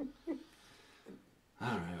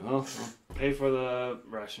 Alright, well, I'll pay for the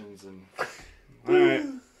rations and... Alright,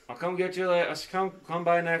 I'll come get you later. I'll come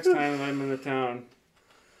by next time when I'm in the town.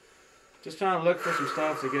 Just trying to look for some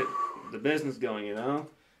stuff to get the business going, you know?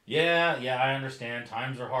 Yeah, I understand.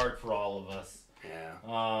 Times are hard for all of us. Yeah.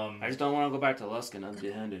 I I just don't want to go back to Luskin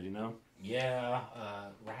empty-handed, you know? Yeah,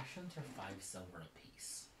 rations are 5 silver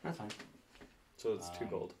apiece. That's fine. So it's 2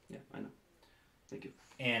 gold. Yeah, I know. Thank you.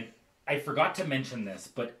 And I forgot to mention this,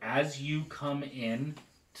 but as you come in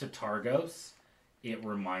to Targos, it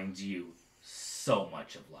reminds you so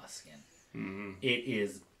much of Luskin. Mm-hmm. It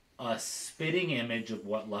is a spitting image of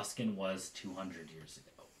what Luskin was 200 years ago.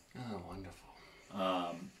 Oh, wonderful.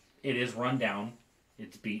 It is run down.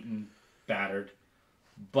 It's beaten, battered,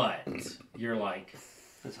 but you're like,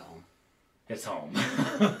 That's home. it's home.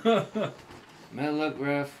 May look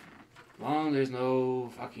rough. Long there's no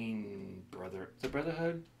fucking brother. Is it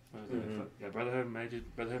Brotherhood? Yeah, Brotherhood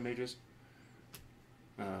Mages.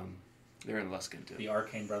 They're in Luskin too. The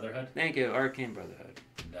Arcane Brotherhood. Thank you, Arcane Brotherhood.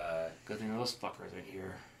 And, Good thing those fuckers are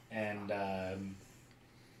here.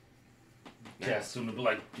 yeah, soon to be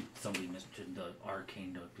like, somebody mentioned the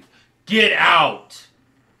Arcane. Get out!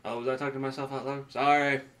 Oh, was I talking to myself out loud?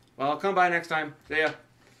 Sorry. Well, I'll come by next time. See ya.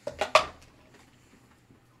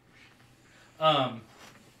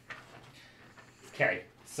 Okay,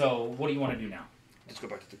 so what do you want to do now? Just go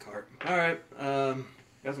back to the cart. Alright,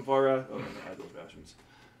 got some far Oh, I had those rations.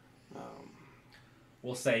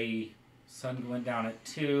 We'll say sun went down at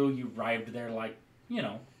 2. You arrived there like,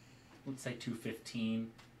 let's say 2:15.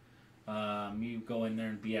 You go in there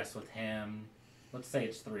and BS with him. Let's say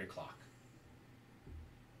it's 3 o'clock.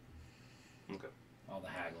 Okay. All the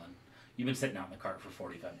haggling. You've been sitting out in the cart for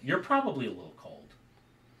 45 minutes. You're probably a little cold.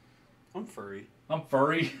 I'm furry. I'm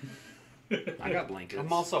furry. I got blankets.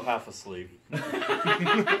 I'm also half asleep.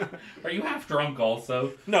 Are you half drunk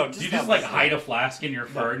also? No, Do you just like hide a flask in your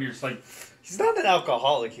fur and you're just like... He's not an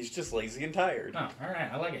alcoholic. He's just lazy and tired. Oh,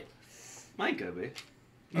 alright. I like it. Mine could be.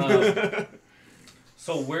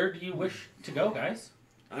 So where do you wish to go, guys?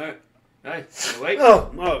 Alright. Hey, wait.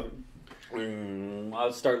 I'll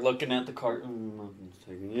start looking at the cart.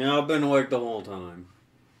 Yeah, I've been awake the whole time.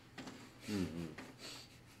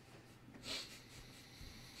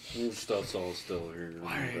 This stuff's all still here.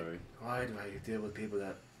 Why do I deal with people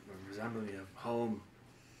that resemble me at home?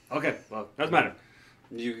 Okay, well, doesn't matter.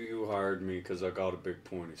 You hired me because I got a big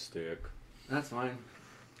pointy stick. That's fine.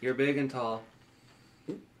 You're big and tall.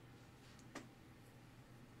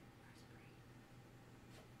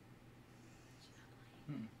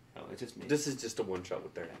 Oh, it's just me. This is just a one shot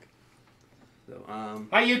with Derek. So,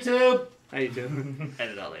 Hi, YouTube! how you doing?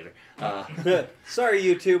 Edit out later. Sorry,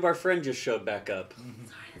 YouTube. Our friend just showed back up. Sorry,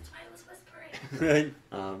 that's why I was whispering.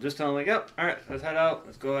 Just telling them, like, yep, alright, let's head out.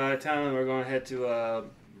 Let's go out of town. We're going to head to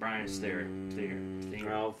Brian's Stinger.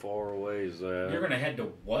 How far away is that? You're gonna head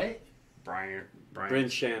to what? Brian. Bryn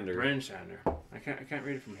Shander. Bryn Shander. I can't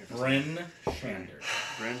read it from here. Bryn Shander.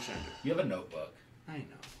 Bryn Shander. You have a notebook. I know.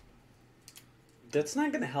 That's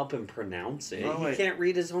not going to help him pronounce it. Oh, He wait. can't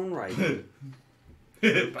read his own writing.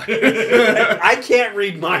 I can't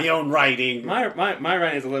read my own writing. My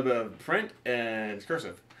writing is a little bit of print and it's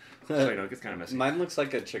cursive. So, it gets kind of messy. Mine looks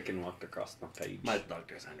like a chicken walked across the page. My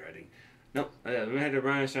doctor's handwriting. Nope. Yeah, we head to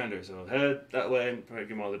Brian Shander, so head that way and probably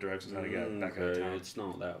give him all the directions how to get back out of town. It's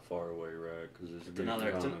not that far away, right? Because it's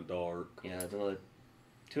another- kind of dark. Yeah, it's another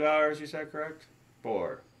 2 hours, you said, correct?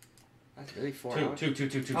 4. That's really 4 hours? Two. I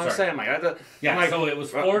was Sorry. saying, Mike, Yeah, I'm like, so it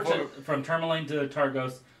was four- from Tourmaline to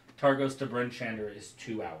Targos. Targos to Bryn Shander is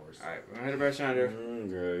 2 hours. Alright, we're going to head to Brian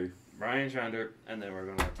Shander, Okay. Brian Shander, and then we're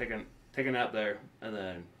going to take a nap there, and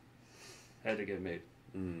then head to get made.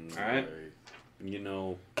 Alright. You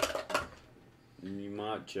know, you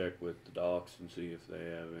might check with the docks and see if they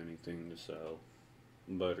have anything to sell.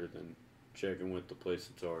 Better than checking with the place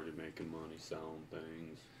that's already making money selling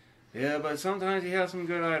things. Yeah, but sometimes he has some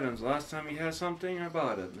good items. Last time he had something, I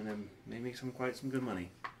bought it, and it made me quite some good money.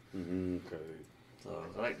 Okay. So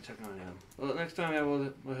I like to check on him. Well, next time, yeah, we'll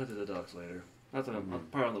head to the docks later. That's what I'm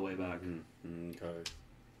probably on the way back. Okay.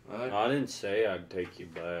 Alright? I didn't say I'd take you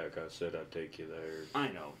back. I said I'd take you there. I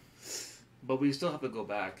know. But we still have to go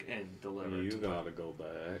back and deliver. You to gotta go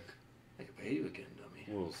back. I can pay you again, dummy.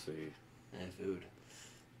 We'll see. And food.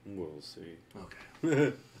 We'll see.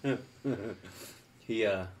 Okay. He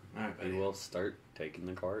Alright, he buddy. will start taking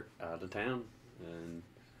the cart out of town and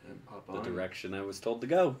And pop the on. direction I was told to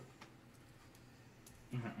go.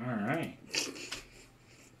 All right.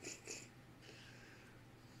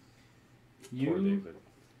 Poor David.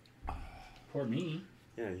 Poor me.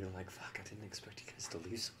 Yeah, you're like, fuck, I didn't expect you guys to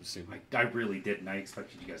leave so soon. I really didn't. I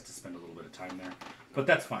expected you guys to spend a little bit of time there, but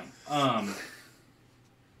that's fine.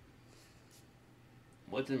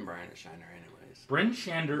 What's in Brian or Shiner, anyways? Bryn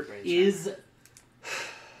Shander Bryn is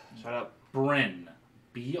Shut up. Bryn,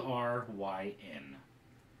 Bryn.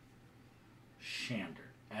 Shander, Shander.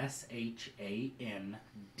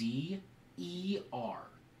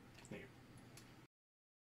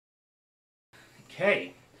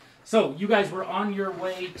 Okay, so you guys were on your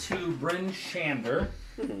way to Bryn Shander.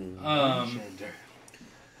 Shander.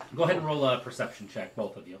 Go ahead and roll a perception check,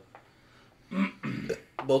 both of you.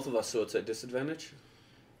 Both of us, so it's at disadvantage?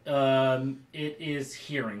 It is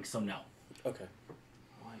hearing, so no. Okay.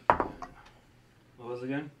 What was it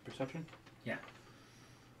again? Perception?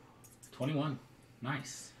 21.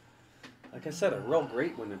 Nice. Like I said, I roll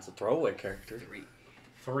great when it's a throwaway character.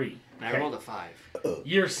 3. I Okay. rolled a 5.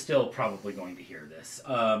 You're still probably going to hear this.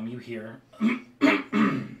 You hear...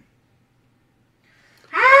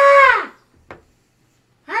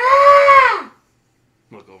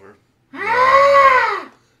 Look over.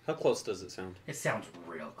 How close does it sound? It sounds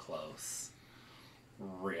real close.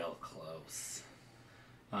 Real close.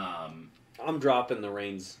 I'm dropping the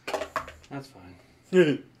reins. That's fine.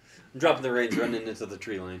 I'm dropping the reins, running into the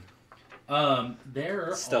tree line.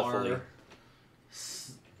 There Stealthily. are...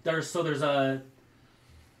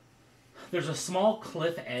 There's a small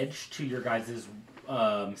cliff edge to your guys'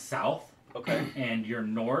 south. Okay. And your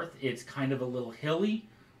north, it's kind of a little hilly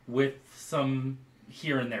with some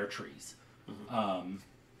here and there trees. And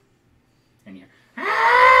you're...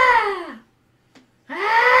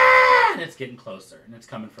 And it's getting closer, and it's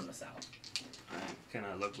coming from the south. Can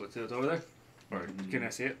I look what's over there? Or can I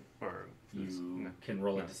see it? Or You can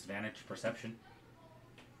roll a disadvantage perception.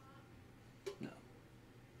 No.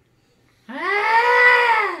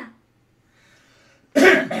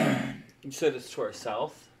 You said it's to our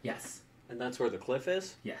south, Yes. and that's where the cliff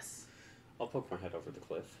is? Yes. I'll poke my head over the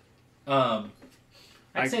cliff.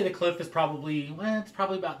 I'd say the cliff is probably, it's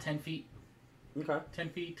probably about 10 feet. Okay. 10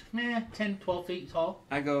 feet, 10, 12 feet tall.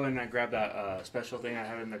 I go and I grab that special thing I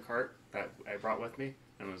have in the cart that I brought with me,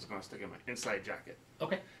 and I was going to stick it in my inside jacket,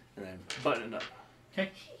 Okay. and then button it up.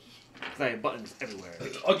 Okay. 'Cause I have buttons everywhere.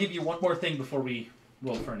 I'll give you one more thing before we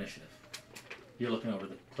roll for initiative. You're looking over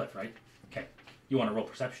the cliff, right? Okay. You want to roll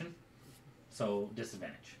perception? So,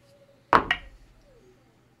 disadvantage.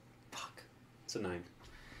 Fuck. It's a 9.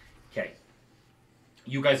 Okay.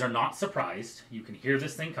 You guys are not surprised. You can hear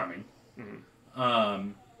this thing coming.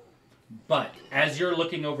 But as you're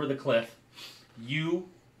looking over the cliff, you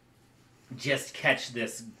just catch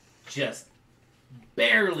this just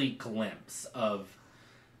barely glimpse of,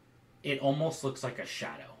 it almost looks like a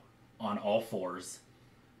shadow on all fours,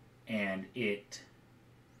 and it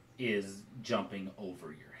is jumping over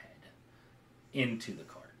your head into the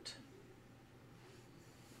cart.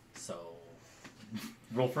 So,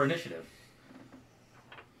 roll for initiative.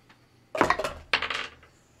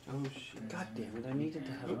 Oh shit. God damn it, I needed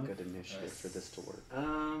to have a good initiative for this to work.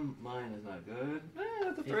 Mine is not good.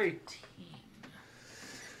 That's a 3. 15.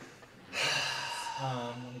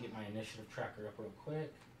 Let me get my initiative tracker up real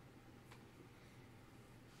quick.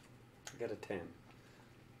 I got a 10.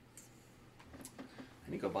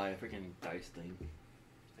 I need to go buy a freaking dice thing.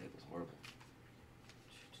 It was horrible.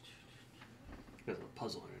 There's a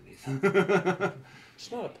puzzle underneath.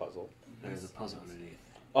 It's not a puzzle. There's a puzzle underneath.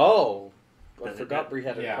 Oh! I Does it- forgot Bree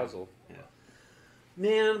had a yeah. puzzle. Yeah.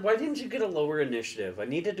 Man, why didn't you get a lower initiative? I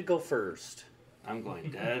needed to go first. I'm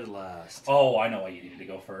going dead last. Oh, I know why you needed to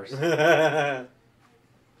go first.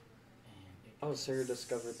 Oh, Sarah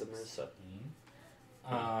discovered the Marissa.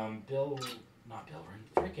 Not Bill,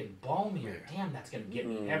 freaking Balmiir. Damn, that's gonna get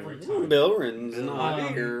me every time. Billrin's not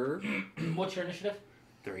Um, here. What's your initiative?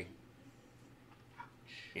 3.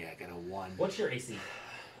 Yeah, I got a 1. What's your AC?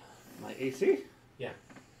 My AC? Yeah.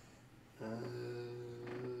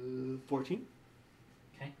 14.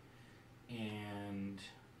 Okay. And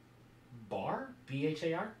Bar?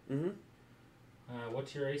 B-H-A-R? Mm-hmm.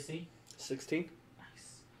 What's your AC? 16?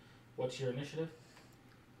 Nice. What's your initiative?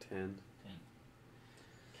 10.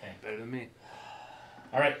 Okay. Better than me.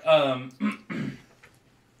 All right.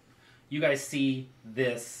 You guys see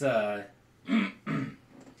this? But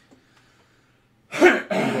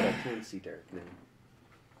I can see Derek now.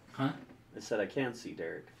 Huh? I said I can see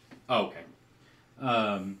Derek. Oh, okay.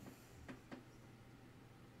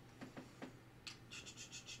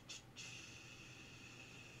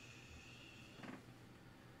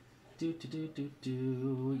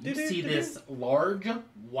 You see this large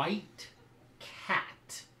white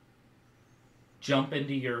cat jump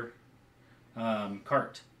into your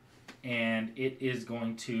cart, and it is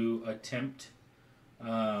going to attempt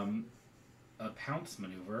a pounce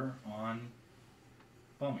maneuver on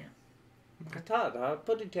Balmiir. I thought I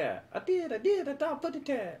put it at. I did. I thought I put it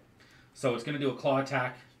at. So it's going to do a claw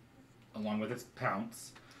attack along with its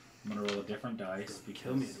pounce. I'm going to roll a different dice because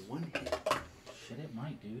Kill me in 1 hit. shit, it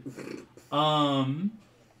might, dude. Or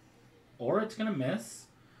it's going to miss.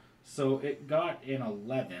 So it got an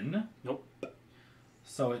 11. Nope.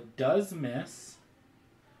 So it does miss.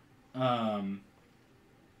 Wow,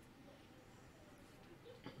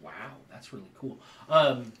 that's really cool.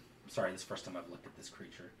 Sorry, this is the first time I've looked at this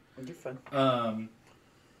creature. You're fine.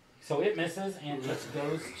 So it misses, and it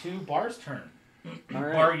goes to Bar's turn. All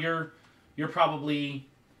right. Bar, you're probably,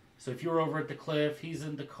 so if you were over at the cliff, he's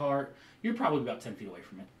in the cart, you're probably about 10 feet away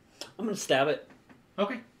from it. I'm gonna stab it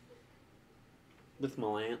Okay. with my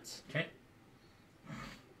lance. Okay.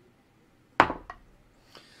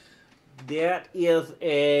 That is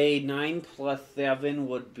a 9 plus 7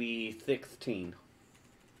 would be 16.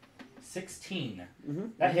 16. Mm-hmm.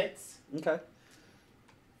 That hits. Okay.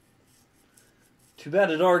 Too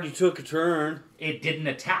bad it already took a turn. It didn't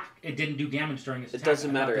attack. It didn't do damage during its It attack.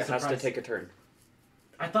 doesn't I thought matter. the It has to surprise- take a turn.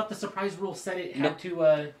 I thought the surprise rule said it had Nope.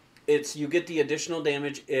 to, It's you get the additional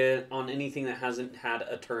damage on anything that hasn't had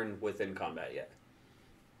a turn within combat yet.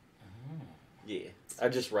 Yeah, I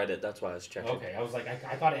just read it. That's why I was checking. Okay, I was like,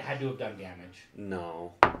 I thought it had to have done damage.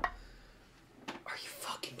 No. Are you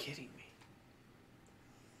fucking kidding me?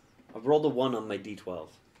 I rolled a 1 on my d12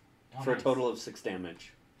 Oh, for nice. a total of 6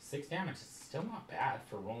 damage. 6 damage. It's still not bad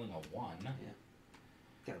for rolling a 1.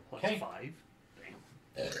 Got a plus Okay. 5.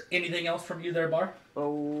 Damn. Anything else from you there, Bar?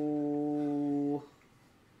 Oh,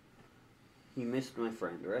 you missed my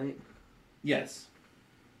friend, right? Yes.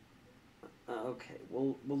 Okay,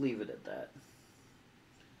 we'll leave it at that.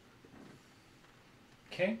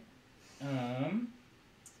 Okay.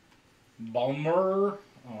 Balmer,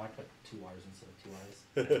 Oh, I put 2 R's instead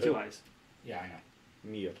of 2 I's. 2 eyes. Yeah, I know.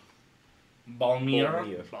 Mir. Balmiir.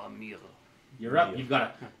 Balmiir. Balmiir. You're up.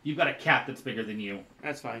 Balmiir. You've got a cat that's bigger than you.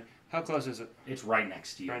 That's fine. How close is it? It's right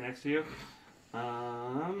next to you. Right next to you.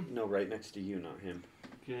 No, right next to you, not him.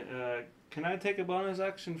 Can I take a bonus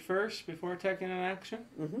action first before taking an action?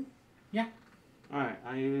 Mm-hmm. Alright,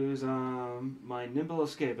 I use my nimble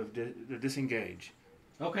escape of the disengage.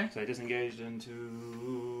 Okay. So I disengaged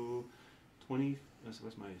into 20.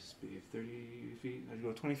 What's my speed? 30 feet? I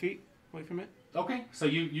go 20 feet away from it? Okay. So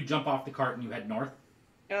you jump off the cart and you head north?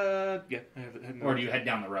 Yeah, I have it heading Or do you head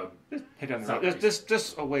down the road? Just head down the South road. or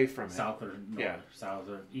Just away from it. South or north? Yeah. South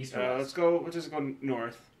or east or west? Let's just go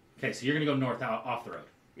north. Okay, so you're going to go north off the road.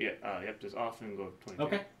 Yeah, yep, just off and go 20 feet.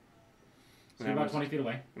 Okay. So you're about 20 feet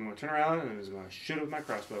away. I'm going to turn around and I'm just going to shoot it with my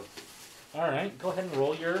crossbow. All right. Go ahead and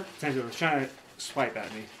roll your... Essentially, it was trying to swipe at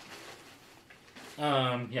me.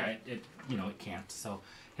 Yeah, it can't. So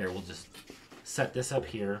here, we'll just set this up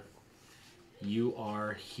here. You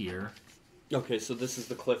are here. Okay, so this is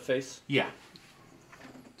the cliff face. Yeah.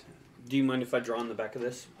 Do you mind if I draw on the back of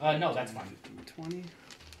this? No, that's fine. 20.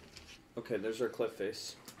 Okay, there's our cliff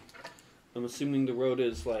face. I'm assuming the road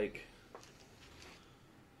is like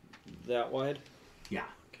that wide. Yeah.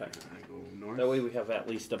 Okay. I go north. That way we have at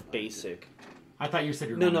least a basic. I thought you said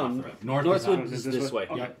you were No, going no, off the road. North Northwood is is this way.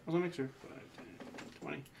 Okay, Yeah. I was going to make sure. 5, 10,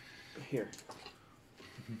 20. Here.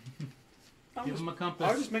 Give him a I was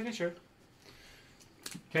compass. just making sure.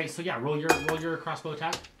 Okay, so yeah, roll your crossbow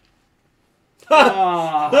attack.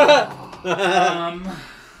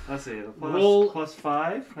 Let's see. Roll- Plus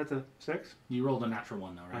 5. That's a 6. You rolled a natural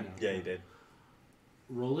one though, I right? know. Yeah, you did.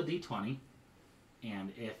 Roll a d20,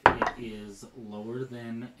 and if it is lower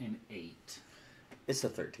than an 8, It's a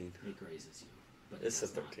 13. it grazes you. But it It's a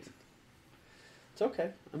does not. 13. It's okay.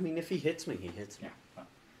 I mean, if he hits me, he hits me. Yeah.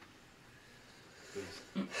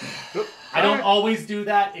 I don't Alright. always do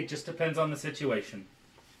that. It just depends on the situation.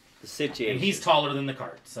 The situation. And he's taller than the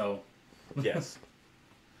cart, so. Yes.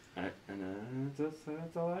 Alright, and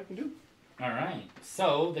that's all I can do. All right.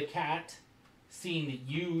 So the cat, seeing that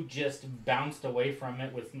you just bounced away from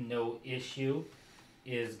it with no issue,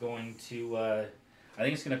 is going to. I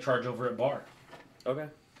think it's going to charge over at Bar. Okay.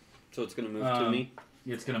 So it's going to move to me?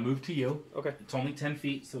 It's going to move to you. Okay. It's only 10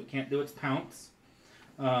 feet, so it can't do its pounce.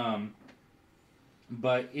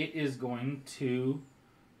 But it is going to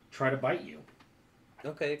try to bite you.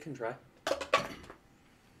 Okay, it can try.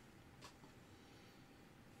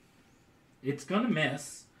 It's going to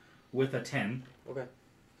miss with a 10. Okay.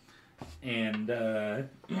 And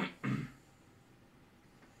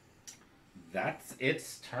that's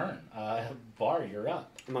its turn. Bar, you're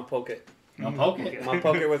up. I'm going to poke it. Now poke it. I'm going to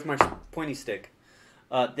poke it with my pointy stick.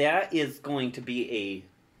 That is going to be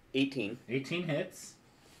a 18. 18 hits.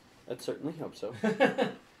 That certainly helps so.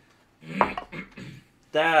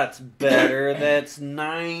 That's better. That's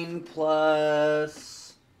 9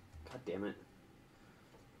 plus... God damn it.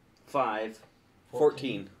 5.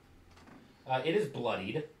 14. It is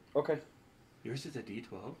bloodied. Okay. Yours is a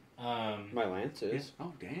D12? My lance is. Yes.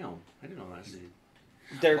 Oh, damn. I didn't know that.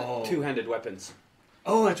 They're Oh. two-handed weapons.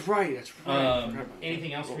 Oh, that's right. That's right. I forgot about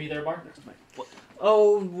Anything that. else for you there, Bar? That's my foot.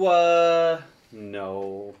 Oh,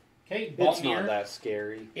 no. Okay, It's not Balmiir. that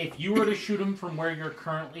scary. If you were to shoot him from where you're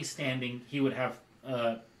currently standing, he would have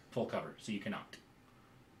full cover, so you cannot.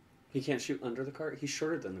 He can't shoot under the cart? He's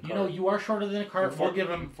shorter than the You cart. know, you are shorter than a cart. We'll give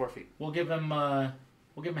him 4 feet. We'll give him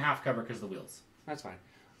half cover because of the wheels, That's fine.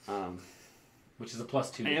 which is a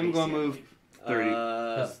 +2. I am going to move 30.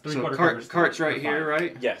 'Cause So three-quarter cover's cart's three, right or here, five.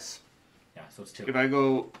 right? Yes. Yeah, so it's 2. If I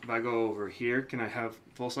go over here, can I have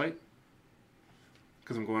full sight?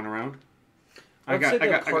 Because I'm going around. I'd say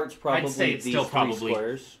the cart's probably I'd say it's these still 3 probably-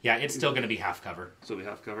 squares. Yeah, it's still going to be half cover. So we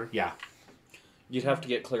have cover. Yeah, You'd have to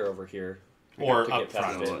get clear over here. You'd Or have to up get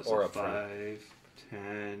past front. it, or up front. 5,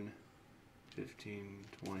 10, 15,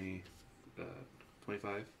 20,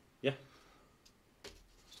 25. Yeah.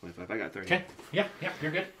 It's 25. I got 30. Okay. Yeah,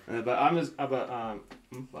 you're good. But I'm just, but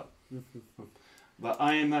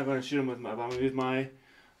I am not going to shoot him with my. I'm going to use my,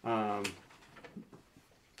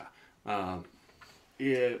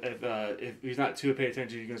 if he's not too paying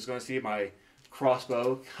attention, you're just going to see my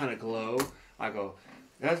crossbow kind of glow. I go,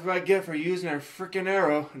 that's what I get for using a freaking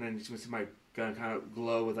arrow, and then you're going to see my gun kind of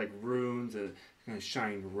glow with like runes and it's going to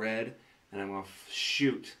shine red, and I'm going to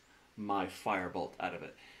shoot my firebolt out of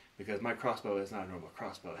it. Because my crossbow is not a normal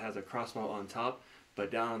crossbow. It has a crossbow on top,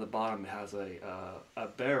 but down on the bottom it has a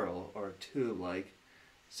barrel or a tube-like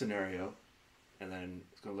scenario, and then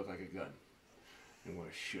it's going to look like a gun. I'm going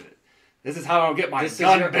to shoot it. This is how I'll get my This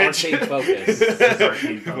gun, is your bitch. arcane focus. This is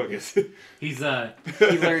arcane focus. He's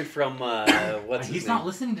He learned from what's his he's name? not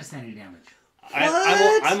listening to sanity damage.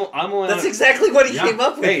 I'm only That's on, exactly what he Yeah. came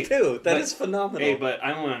up with Hey, too. That but- is phenomenal. Hey, but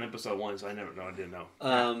I'm only on episode 1, so I didn't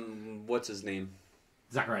know. What's his name?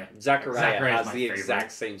 Zachariah. Zachariah Zachariah's has my the favorite.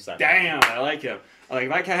 exact same side. Damn, I like him. Like,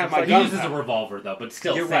 if I can't have my He gun. uses a revolver though, but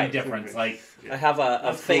still You're same right. difference. Like I have a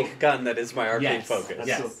That's fake cool. gun that is my arcane Yes. focus. That's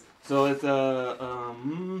Yes. So it's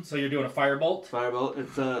so you're doing a firebolt. firebolt.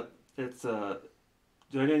 It's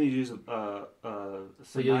do I need to use a you'll-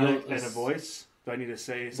 somatic and a voice? Do I need to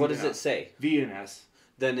say something? What does it else? say? V and S.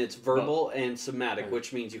 Then it's verbal and somatic, Okay.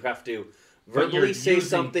 which means you have to But you're verbally say using-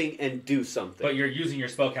 something and do something. But you're using your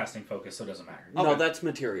spellcasting focus, so it doesn't matter. No, Okay. that's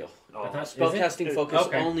material. I thought- is it? Spellcasting focus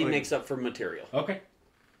Okay. only Okay. makes up for material. Okay.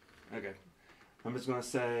 Okay. I'm just gonna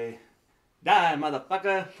say, die,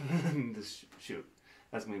 motherfucker. Just shoot.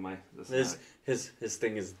 That's gonna be my. His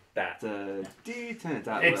thing is that. The D10. It's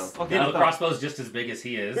at It's will. Okay. the crossbow's just as big as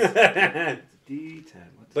he is. D10.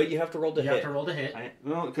 What's But you have to roll to You hit. have to roll to hit.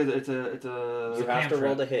 no, because it's a. You have to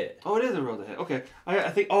roll to hit. Oh, it is a roll to hit. Okay. I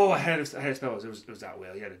think. Oh, I had a spell. It was that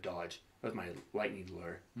way. You had to dodge. That was my lightning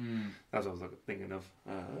lure. That's what I was thinking of.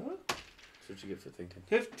 That's what you get for thinking.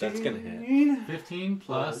 15. That's gonna hit. 15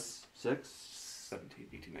 plus 6, 17,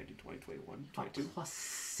 18, 19, 20, 21, 22. plus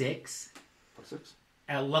 6 Plus 6.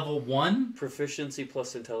 at level 1. Proficiency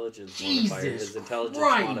plus intelligence Jesus modifier. His intelligence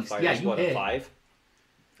Christ. modifier Yeah, is you what, a hit. 5?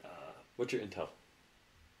 What's your intel?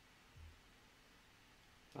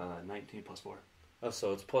 19 plus 4. Oh,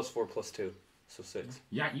 so it's plus 4 plus 2. So 6.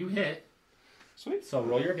 Yeah, you hit. Sweet. So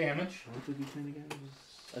roll your damage. What's the D10 again?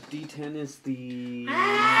 A D10 is the.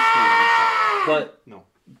 Ah! But No.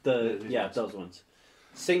 the. These Yeah, ones. those ones.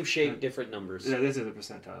 Same shape, different numbers. Yeah, these are the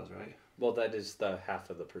percentiles, right? Well, that is the half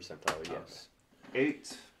of the percentile, yes.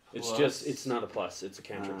 8. It's plus just. It's not a plus, it's a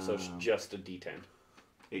cantrip, so it's just a D10.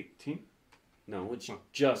 18. No, it's Oh,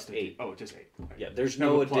 just 8. Oh, just 8. Okay. Yeah, there's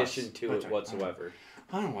No, no a plus. addition to That's it right. whatsoever.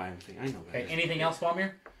 I don't know why I'm thinking. I know. Okay, better. anything else,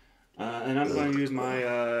 Balmiir? And I'm going to use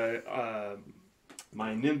my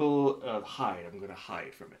my nimble hide. I'm going to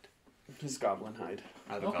hide from it. His goblin hide.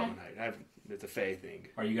 I have a Okay. goblin hide. It's a fey thing.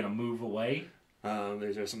 Are you going to move away?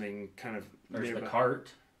 There's just something kind of. There's the nearby.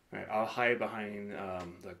 cart. Right, I'll hide behind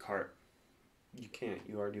the cart. You can't.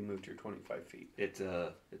 You already moved your 25 feet. It's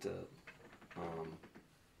a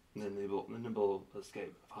nimble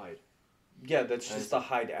escape hide. Yeah, that's I just see. a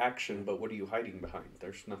hide action, but what are you hiding behind?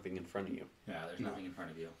 There's nothing in front of you. Yeah, there's nothing in front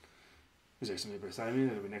of you. Is there something beside me?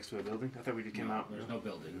 Are we next to a building? I thought we just came No, out. there's no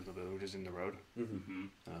building. There's no building. We're just in the road. Mm-hmm.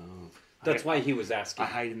 Oh. That's why he was I asking.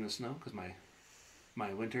 hide in the snow because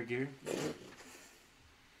my winter gear.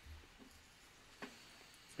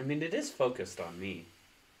 I mean, it is focused on me.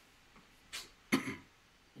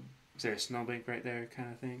 Is there a snowbank right there,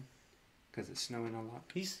 kind of thing? Because it's snowing a lot.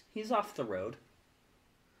 He's off the road.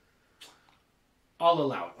 I'll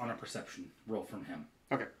allow it on a perception roll from him.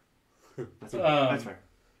 Okay. That's Um, fair.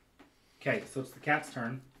 Okay, so it's the cat's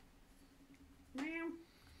turn.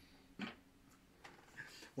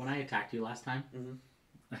 When I attacked you last time,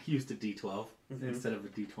 I used a D12 instead of a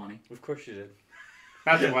D20. Of course you did.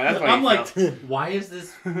 That's why. I'm you like, fell. why is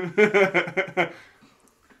this?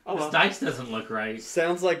 Oh, This well. dice doesn't look right.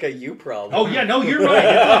 Sounds like a you problem. Oh yeah, no, you're right.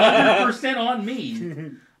 It's 100% on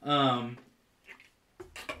me.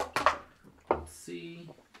 Let's see.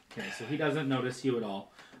 Okay, so he doesn't notice you at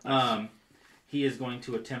all. He is going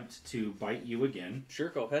to attempt to bite you again, Sure,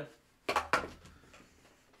 go ahead.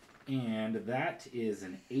 and that is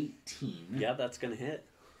an 18. Yeah, that's gonna hit.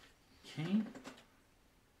 Okay.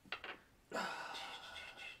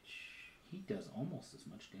 He does almost as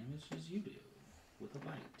much damage as you do with a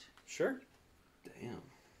bite. Sure. Damn.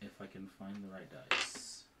 If I can find the right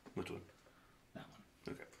dice. Which one? That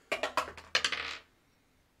one. Okay.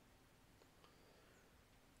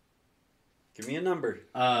 Give me a number.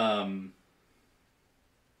 I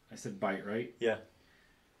said bite, right? Yeah.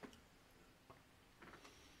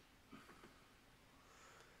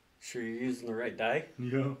 Sure you're using the right die?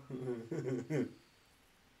 Yeah.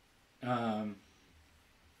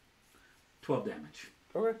 12 damage.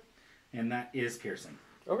 Okay. And that is piercing.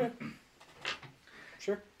 Okay.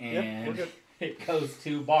 Sure. Yeah, we're And good. it goes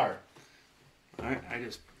to Bar. Alright, I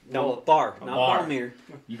just. No, Bar, not Bar. Balmiir.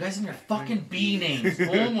 You guys and your fucking B names.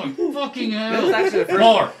 Oh my fucking hell. This is actually the first-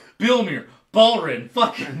 Bar, Balmiir, Balrin,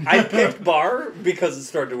 fucking. I picked Bar because it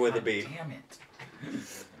started with a B. Damn it.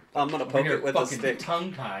 I'm gonna When poke you're it with a fucking stick.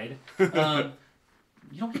 tongue tied.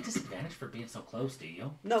 You don't get disadvantage for being so close, do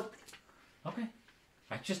you? Nope. Okay.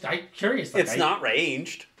 I'm curious. Like, It's not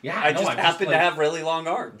ranged. Yeah, I know, just I'm happen to like- have really long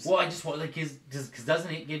arms. Well, I just want, like, because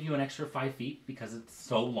doesn't it give you an extra 5 feet because it's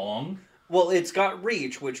so long? Well, it's got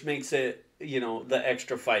reach, which makes it, the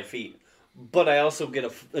extra 5 feet. But I also get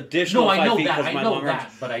an additional 5 feet because my long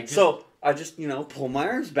arms. But I just... So I just, pull my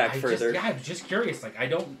arms back further. I'm just curious. Like, I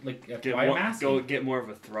don't, like, that's why Go I'm asking. get more of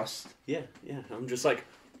a thrust. Yeah. I'm just like,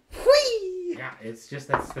 whee! Yeah, it's just,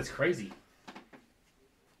 that's crazy.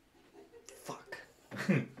 Fuck.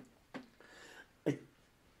 I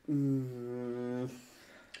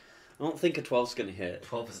don't think a 12's gonna hit.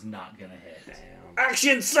 12 is not gonna hit. Damn.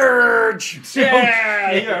 Action surge!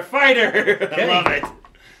 Yeah, you're a fighter. I love it.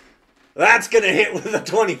 That's gonna hit with a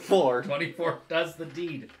 24. 24 does the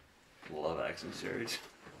deed. Love action surge.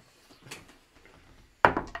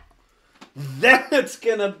 That's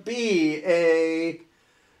gonna be a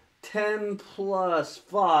 10 plus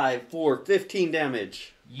 5 for 15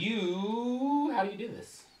 damage. How do you do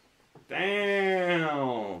this?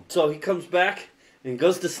 Damn. So he comes back and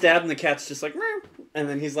goes to stab, and the cat's just like, meow. And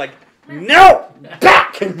then he's like, no!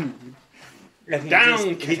 Back! And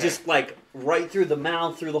he just like right through the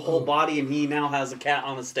mouth, through the whole body, and he now has a cat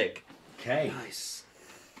on a stick. Okay. Nice.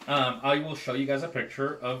 I will show you guys a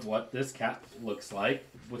picture of what this cat looks like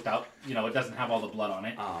without, it doesn't have all the blood on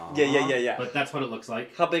it. Yeah. But that's what it looks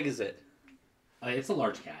like. How big is it? It's a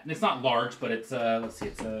large cat. And it's not large, but it's, let's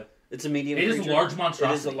see, It's a medium It creature? is a large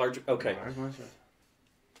monstrosity. It is a large... Okay.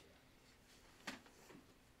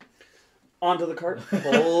 Onto the cart.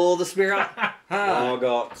 Pull the spear out. I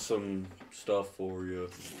got some stuff for you.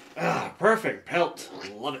 Perfect. Pelt.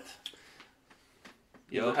 Love it.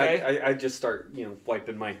 You okay? I just start,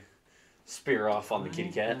 wiping my spear off on the kitty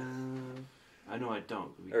cat. I know I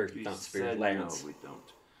don't. Or not spear, lance. No, we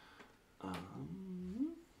don't.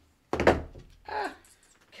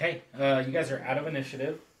 Okay, you guys are out of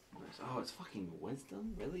initiative. Oh, it's fucking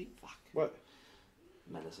wisdom? Really? Fuck. What?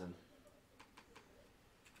 Medicine.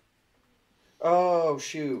 Oh,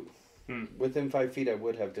 shoot. Hmm. Within 5 feet, I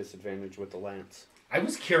would have disadvantage with the lance. I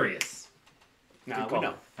was curious. Now Good we call.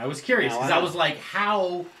 know. I was curious, Now because I I know. was like,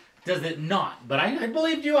 how does it not? But I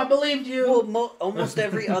believed you, Well, almost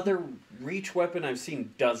every other reach weapon I've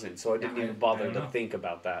seen doesn't, so I didn't Yeah, even I bother don't to know. think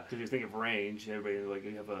about that. If you think of range, everybody like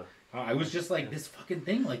you have a. I was just like, this fucking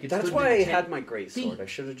thing, like, it's That's good why to I take- had my great feet. sword. I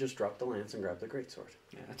should have just dropped the lance and grabbed the great sword.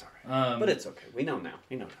 Yeah, that's alright. But it's okay. We know now.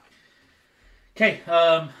 You know. Okay,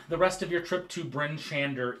 the rest of your trip to Bryn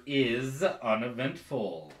Shander is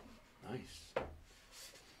uneventful. Nice.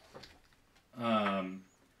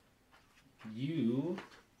 You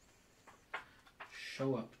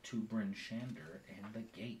show up to Bryn Shander and the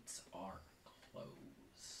gates are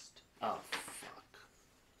closed. Oh fuck.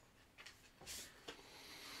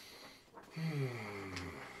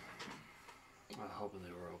 I hope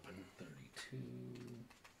they were open. 32.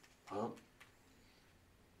 Well,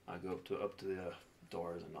 I go up to the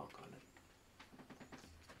doors and knock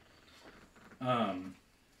on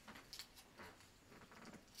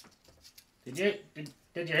it. Did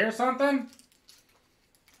you hear something?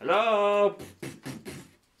 Hello.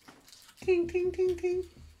 Ting, ting, ting, ting.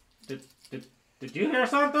 Did you hear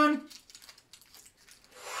something?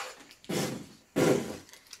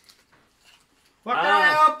 What can I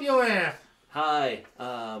help you with? Hi.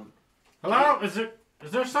 Hello? Is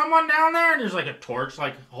there someone down there? And there's like a torch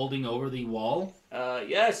like holding over the wall.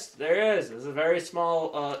 Yes, there is. This is a very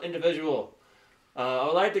small individual. I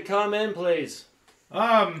would like to come in, please.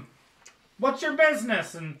 What's your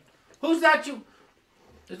business and who's that you?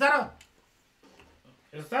 Is that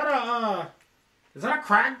a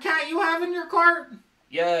crag cat you have in your cart?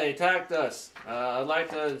 Yeah, he attacked us. I'd like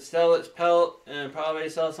to sell its pelt and probably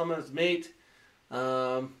sell some of its meat.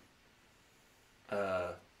 Can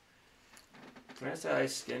I say I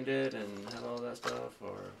skinned it and had all that stuff,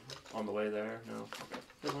 or on the way there? No. Okay.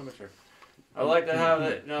 Just want to make sure. I'd like to have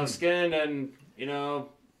it, skinned and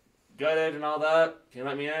gutted and all that. Can you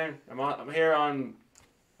let me in? I'm here on.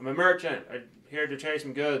 I'm a merchant. I'm here to trade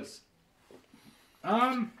some goods.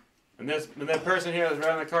 And that person here that's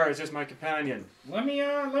driving the car is just my companion. Let me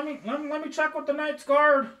check with the Knight's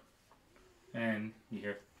Guard. And you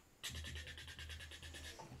hear.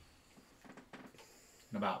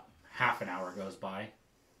 And about half an hour goes by.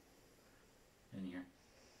 And you hear.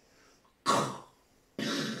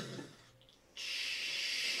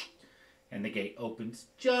 And the gate opens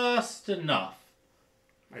just enough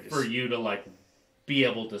for you to be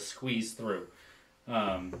able to squeeze through.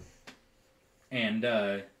 Can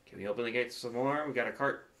we open the gates some more? We got a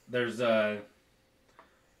cart. There's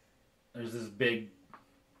this big,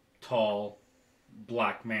 tall,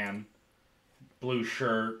 black man, blue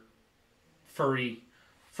shirt, furry,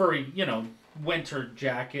 winter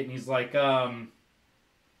jacket, and he's like,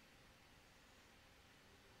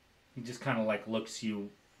 he just kind of looks you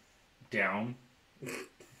down,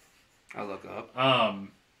 I'll look up.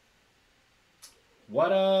 What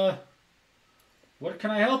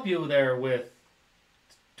can I help you there with?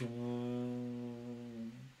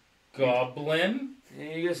 Goblin?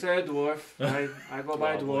 You just said dwarf. I go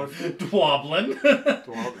by dwarf. Dwoblin.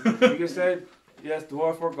 Dwarf. You just said yes,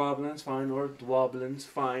 dwarf or goblins, fine, or dwoblins,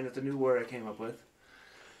 fine. That's a new word I came up with.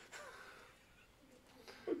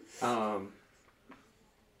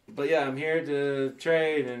 But yeah, I'm here to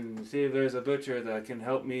trade and see if there's a butcher that can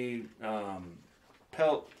help me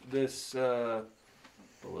pelt this. What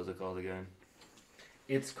was it called again?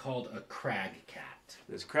 It's called a crag cat.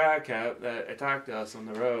 This crag cat that attacked us on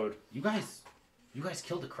the road. You guys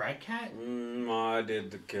killed a crag cat? I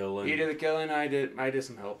did the killing. He did the killing. I did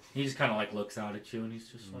some help. He just kind of like looks out at you and he's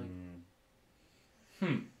just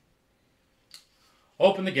like,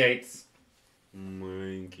 Open the gates.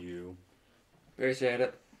 Thank you. Appreciate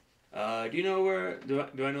it. Do you know where? Do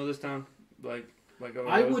I know this town? Like over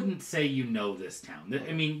I the road? wouldn't say you know this town.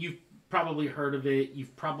 I mean, you've probably heard of it.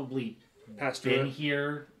 You've probably Passed been through it?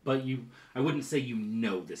 here, but I wouldn't say you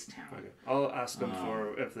know this town. Okay. I'll ask them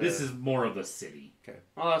for if This is more of a city. okay.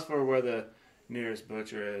 I'll ask for where the nearest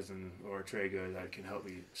butcher is or trade good that can help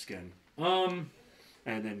me skin and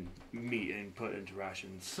then meat and put into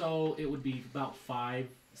rations. So it would be about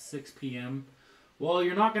 6 p.m. Well,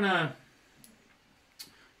 you're not gonna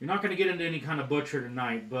get into any kind of butcher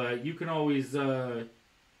tonight, but you can always So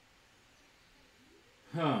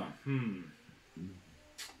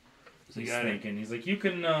He's you got it. thinking. He's like, you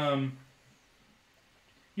can go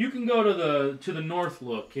to the North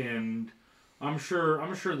Look, and I'm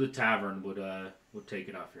sure the tavern would take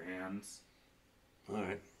it off your hands. All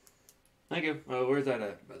right. Thank you. Where's that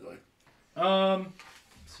at, by the way? So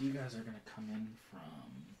you guys are gonna come in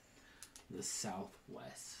from the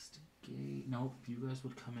southwest gate. Nope, you guys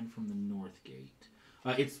would come in from the north gate.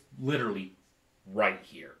 It's literally right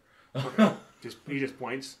here. Okay. He just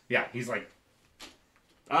points. Yeah, he's like,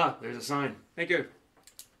 There's a sign. Thank you.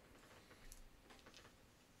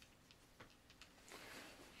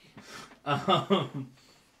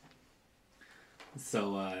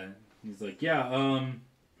 So he's like, yeah,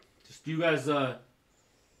 just you guys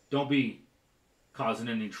don't be causing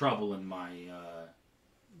any trouble in my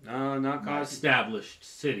No, not my cause. established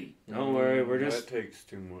city. Don't worry, we're just. That takes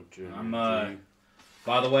too much energy. I'm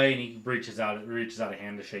by the way, and he reaches out a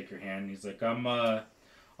hand to shake your hand. He's like,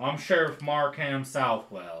 I'm Sheriff Markham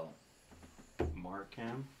Southwell.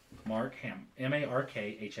 Markham? Markham,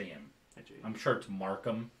 Markham. I'm sure it's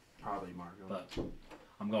Markham, Probably Markham. but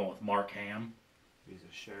I'm going with Markham. He's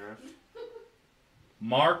a sheriff.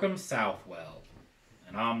 Markham Southwell,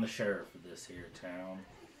 and I'm the sheriff of this here town.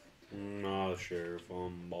 Not a sheriff,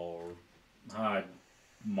 I'm Bar.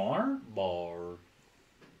 Mar? Bar.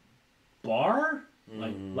 Bar?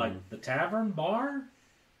 Like the tavern bar?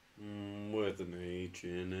 With an H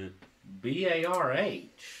in it.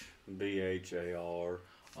 B-A-R-H. B-H-A-R.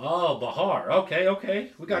 Oh, Bahar.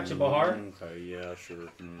 Okay. We got you, Bahar. Okay, yeah, sure.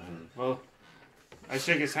 Well, I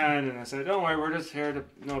shook his hand and I said, "Don't worry, we're just here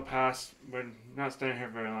to pass. We're not staying here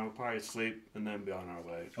very long. We'll probably sleep and then be on our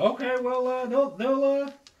way." Okay, well,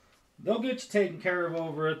 they'll get you taken care of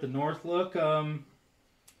over at the North Look.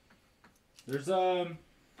 There's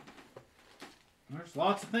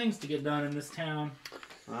lots of things to get done in this town.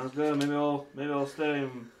 Sounds good. Maybe I'll stay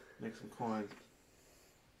and make some coins.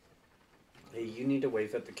 Hey, you need to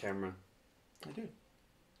wave at the camera. I do.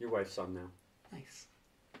 Your wife's on now. Nice.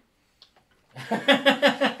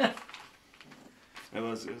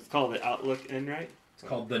 It's called the Outlook Inn, right? It's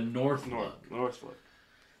called the North Look. North Look.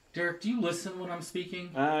 Derek, do you listen when I'm speaking?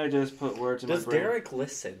 I just put words in Does my brain. Derek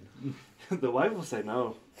listen? The wife will say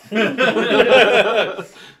no.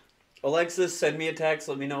 Alexis, send me a text.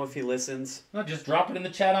 Let me know if he listens. No, just drop it in the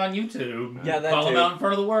chat on YouTube. Yeah, that Call him too. out in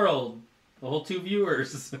front of the world. The whole 2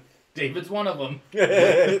 viewers. David's one of them.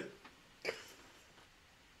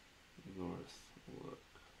 North Look.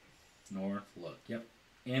 North Look. Yep.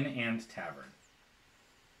 Inn and tavern.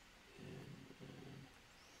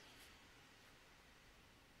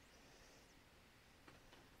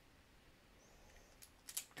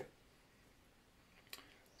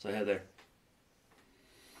 So I head there.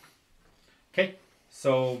 Okay,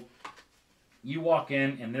 so you walk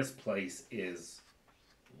in, and this place is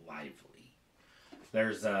lively.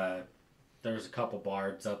 There's a couple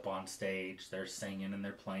bards up on stage. They're singing and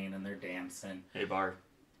they're playing and they're dancing. Hey, Bard.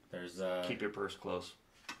 There's Keep your purse close.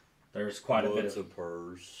 there's quite a bit What's of a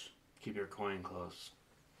purse? Keep your coin close.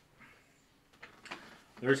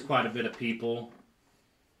 there's quite a bit of people.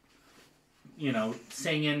 You know,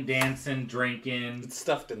 singing, dancing, drinking. It's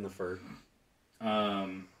stuffed in the fur.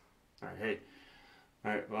 Alright, hey.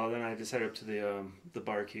 Alright, well then I just head up to the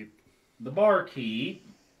barkeep. the barkeep.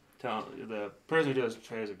 Tell the person who does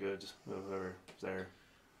trays of goods, whoever's there.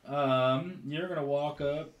 You're gonna walk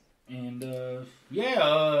up and do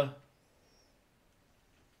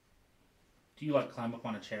you like climb up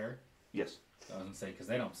on a chair? Yes, I was gonna say because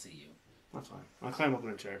they don't see you. that's fine. I'll climb up in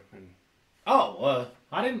a chair and. Oh,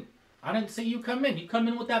 I didn't see you come in. You come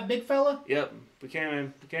in with that big fella? Yep, we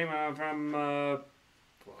came from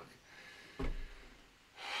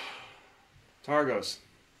Targos.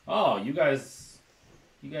 Oh, you guys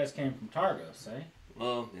came from Targos, eh?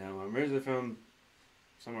 Well, yeah, I'm originally from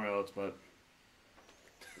somewhere else, but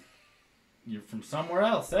You're from somewhere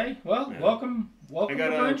else, eh? Well, Yeah. welcome to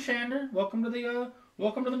got Bryn Shander. Welcome to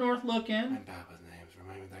the North Look In. I'm bad with names.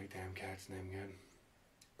 Remind me that damn cat's name again.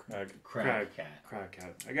 Crag cat. Crag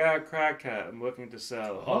cat. I got a crag cat. I'm looking to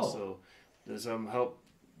sell. Oh. Also, there's some help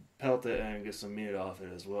pelt it and get some meat off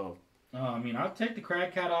it as well. Oh, I mean, I'll take the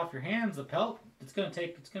crag cat off your hands. The pelt, it's gonna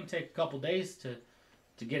take a couple days to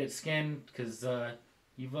get it skinned because have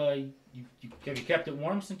you kept it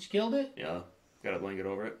warm since you killed it? Yeah, got a blanket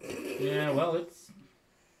over it. Yeah, well,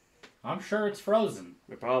 I'm sure it's frozen.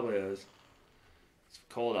 It probably is. It's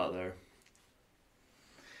cold out there.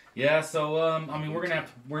 Yeah, so I mean, we're gonna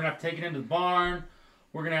have to take it into the barn.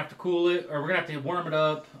 We're gonna have to cool it, or we're gonna have to warm it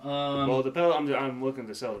up. Well, the pelt, I'm looking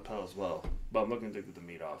to sell the pelt as well, but I'm looking to get the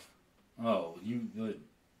meat off. Oh,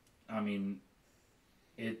 I mean,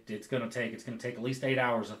 it's gonna take at least 8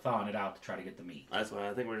 hours of thawing it out to try to get the meat. That's why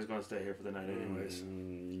I think we're just gonna stay here for the night, anyways.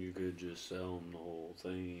 You could just sell them the whole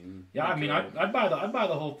thing. Yeah, I mean, I'd buy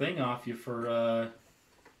the whole thing off you for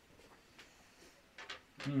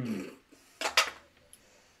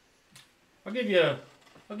I'll give you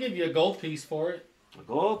a gold piece for it. A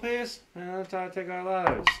gold piece? Man, that's how I take our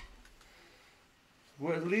lives.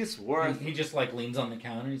 We're at least worth. He just like leans on the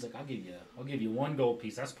counter. He's like, I'll give you one gold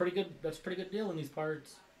piece. That's pretty good. That's a pretty good deal in these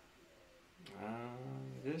parts.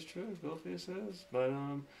 It is true. Gold piece is, but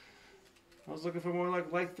I was looking for more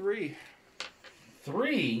like 3.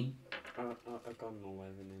 3? I got an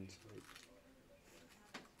 11 insight.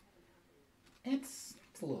 It's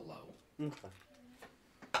a little low. Okay.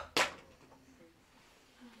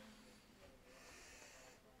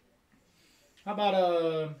 How about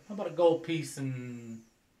a gold piece and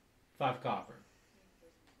 5 copper?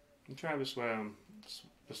 I'm trying to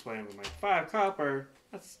persuade him with my 5 copper.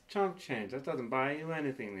 That's chunk change. That doesn't buy you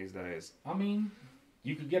anything these days. I mean,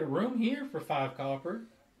 you could get a room here for 5 copper.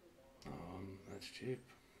 That's cheap,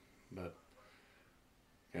 but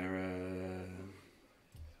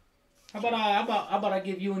How about I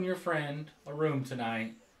give you and your friend a room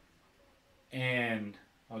tonight, and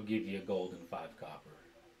I'll give you a gold and 5 copper.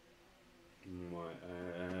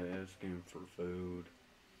 Asking for food.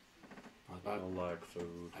 I like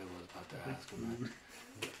food. I was about to ask him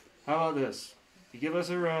that. How about this? You give us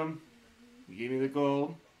a room. You give me the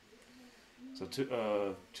gold. So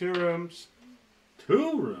 2 rooms.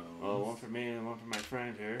 2 rooms. Oh, one for me and one for my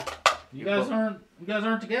friend here. You guys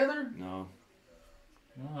aren't together? No.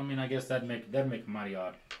 Well, I mean, I guess that'd make a mighty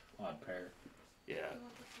odd pair. Yeah.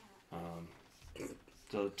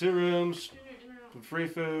 So 2 rooms, some free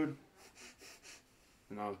food,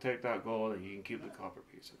 and I'll take that gold and you can keep the copper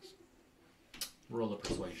pieces. Roll a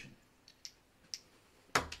persuasion.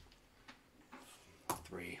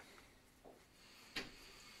 3.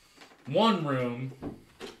 1 room,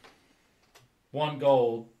 1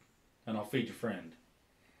 gold, and I'll feed your friend.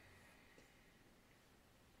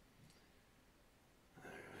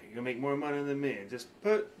 You're gonna make more money than me. Just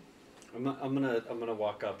put. I'm gonna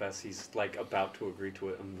walk up as he's like about to agree to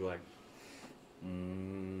it. I'm gonna be like,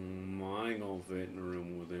 I ain't gonna fit in a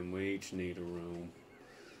room with him. We each need a room.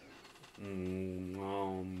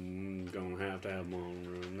 I'm gonna have to have my own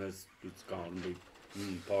room. It's gotta be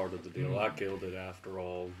part of the deal. I killed it after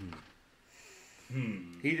all.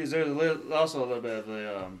 He deserves also a little bit of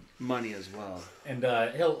the money as well. And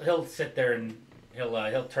he'll sit there and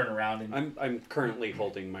he'll turn around and I'm currently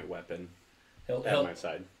holding my weapon he'll at my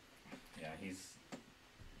side. Yeah, he's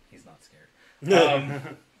not scared.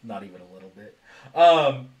 Not even a little bit.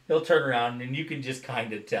 He'll turn around and you can just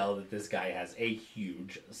kind of tell that this guy has a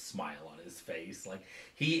huge smile on his face. Like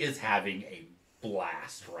he is having a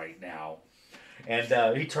blast right now.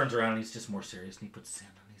 And he turns around and he's just more serious and he puts his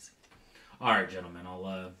hand on his. All right, gentlemen,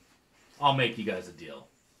 I'll make you guys a deal.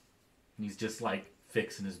 And he's just like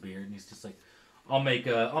fixing his beard and he's just like, I'll make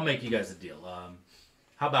you guys a deal.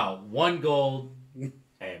 How about 1 gold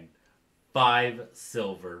and 5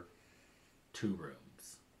 silver, 2 rooms.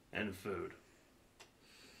 And food.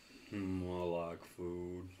 I like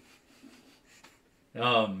food.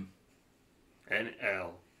 And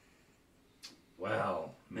L.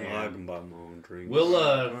 Well, No, I man. can buy my own drink.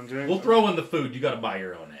 We'll throw in the food. You got to buy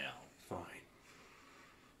your own ale. Fine.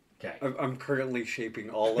 Okay. I'm currently shaping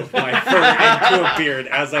all of my fur into a beard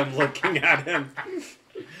as I'm looking at him.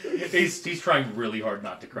 He's trying really hard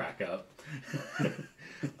not to crack up.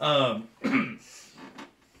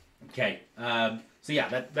 Okay. So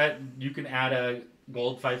yeah, that you can add a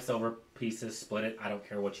gold, 5 silver pieces, split it. I don't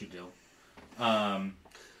care what you do.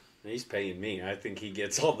 He's paying me. I think he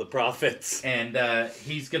gets all the profits. And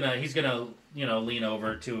he's gonna lean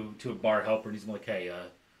over to a bar helper and he's gonna hey,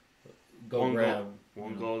 go One grab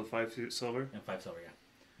One gold, 5 silver. and 5 silver,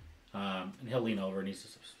 yeah. And he'll lean over and he's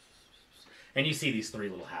just, and you see these 3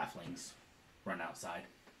 little halflings run outside.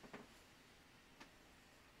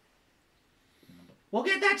 We'll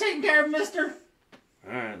get that taken care of, mister.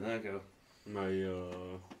 All right, there you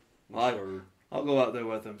go. I'll go out there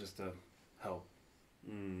with them just to help.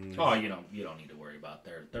 Oh, you don't need to worry about.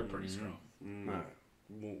 They're pretty strong. All right.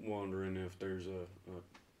 Wondering if there's a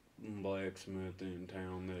blacksmith in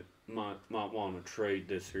town that might want to trade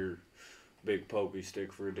this here big pokey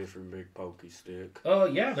stick for a different big pokey stick. Oh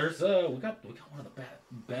yeah, there's we got one of the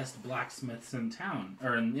best blacksmiths in town,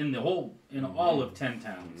 or in all of 10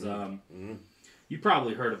 towns. You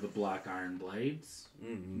probably heard of the Black Iron Blades.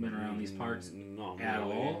 Been around these parts Not at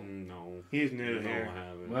really. all? No. He's new No, here. I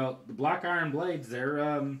haven't. Well, the Black Iron Blades,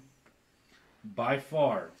 they're by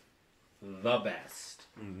far the best.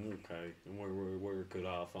 Okay. And where could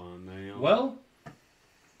I find them? Well,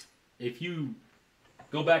 if you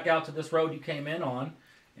go back out to this road you came in on,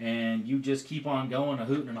 and you just keep on going, a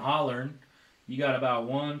hooting and a hollering, you got about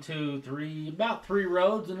about 3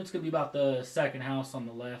 roads, and it's gonna be about the second house on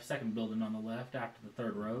the left, second building on the left after the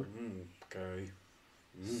 3rd road. Okay.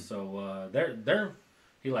 So they're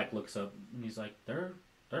he looks up and he's like, they're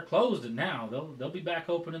closed at now. They'll be back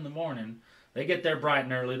open in the morning. They get there bright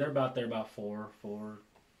and early. They're about there about 4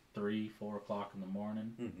 o'clock in the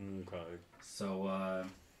morning. Okay. So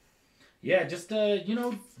yeah, just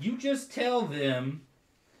you just tell them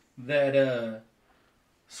that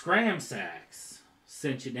Scram Sacks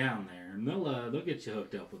sent you down there, and they'll get you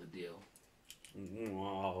hooked up with a deal.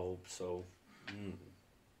 Well, I hope so.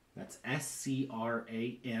 That's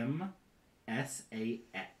SCRAMSAX.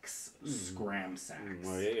 Scram Sacks.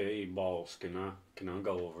 Well, hey, boss, can I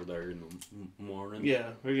go over there in the morning?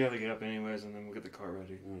 Yeah, we have to get up anyways, and then we'll get the car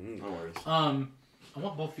ready. No worries. I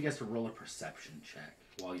want both of you guys to roll a perception check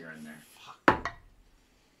while you're in there. I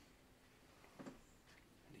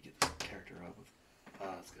need to get this character up.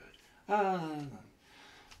 That's good.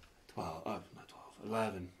 12. Not 12.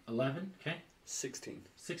 11. 11. Okay. 16.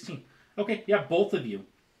 16. Okay. Yeah, both of you.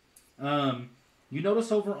 You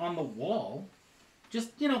notice over on the wall,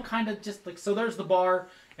 just kind of just so there's the bar,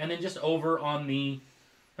 and then just over on that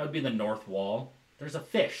would be the north wall. There's a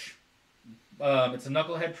fish. It's a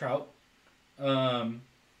knucklehead trout. Hung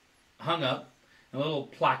up, and a little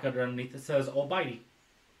placard underneath that says "Old Bitey."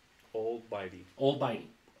 Old Bitey. Old Bitey.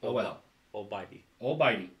 Oh well. Old Bitey. Old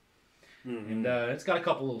Bitey. And it's got a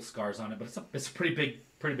couple little scars on it, but it's a pretty big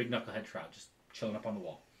knucklehead trout just chilling up on the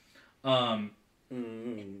wall.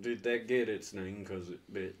 Did that get its name because it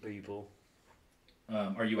bit people?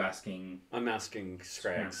 Are you asking? I'm asking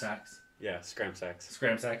Scram Scrags. Sacks. Yeah, Scram Sacks.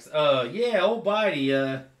 Scram Sacks. Yeah, Old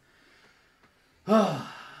Bitey.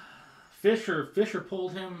 Fisher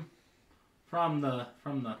pulled him from the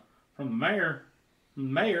mayor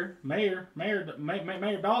Dalden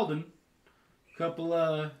a couple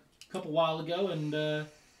while ago, and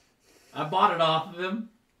I bought it off of him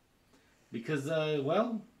because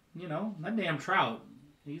that damn trout,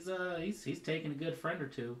 he's taking a good friend or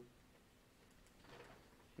two.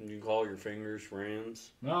 You call your fingers friends?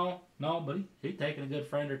 No, but he's taking a good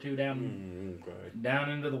friend or two down Okay. down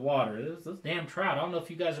into the water. This damn trout. I don't know if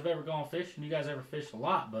you guys have ever gone fishing. You guys ever fished a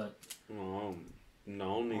lot, but No, I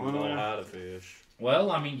don't even know how to fish. well,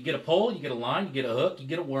 I mean, you get a pole, you get a line, you get a hook, you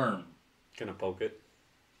get a worm. Can I poke it?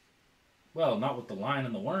 Well, not with the line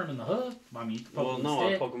and the worm and the hook. I mean, you can poke Well, with no, a I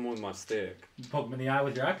stick. poke them with my stick. You poke them in the eye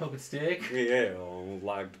with your eye poking stick. Yeah, I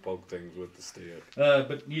like to poke things with the stick.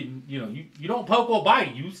 But you don't poke Old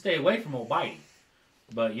Bitey. You stay away from Old Bitey.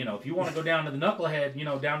 But if you want to go down to the knucklehead,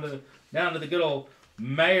 down to the good old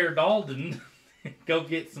Mayor Dalden, go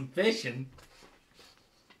get some fishing.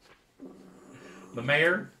 The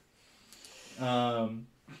mayor.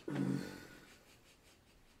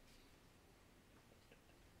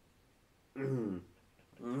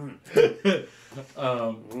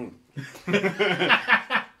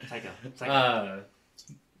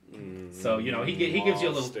 So he gives you a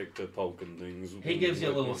I'll little stick to poking things. he gives you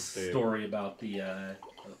a with little my stick. story about the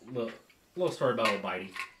little story about Old Bitey.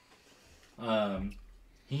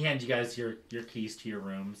 He hands you guys your keys to your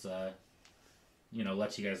rooms.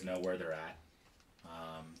 Lets you guys know where they're at.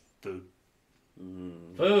 Food.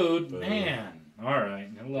 Food, man. All right.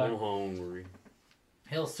 I'm hungry.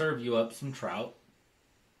 He'll serve you up some trout,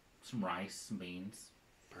 some rice, some beans,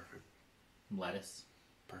 Perfect. some lettuce.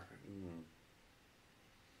 Perfect.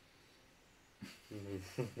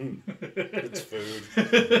 It's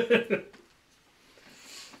food.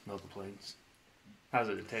 No complaints. How's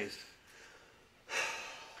it taste?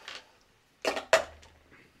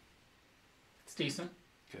 It's decent.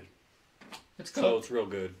 Good. It's So cooked. it's real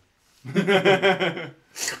good.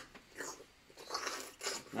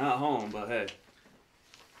 Not home, but hey.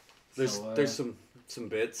 There's some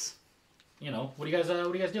bits. What do you guys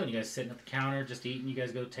doing? You guys sitting at the counter just eating? You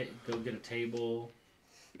guys go get a table?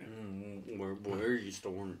 Where are you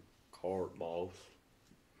storing cart, boss?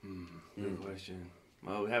 Good question.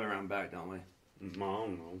 Well, we have it around back, don't we? I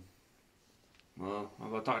don't know. Well, I'll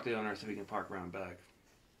go talk to the owner see if we can park around back.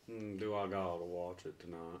 Do I gotta watch it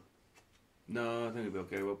tonight? No, I think it'll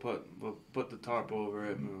be okay. We'll put the tarp over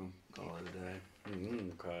it and we'll call it a day.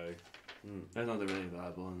 Okay. There's nothing really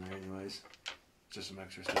valuable in there anyways. Just some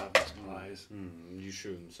extra stuff and supplies. You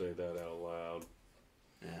shouldn't say that out loud.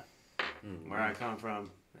 Yeah. Where I come from,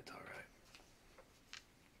 it's alright.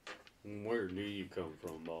 Where do you come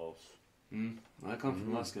from, boss? I come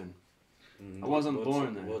from Luskin. I wasn't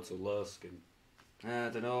born there. What's a Luskin?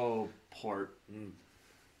 It's an old port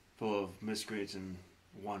full of miscreants and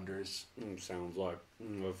wonders. Sounds like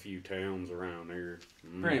a few towns around here.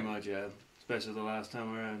 Pretty much, yeah. Especially the last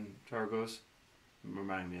time we were in Targos.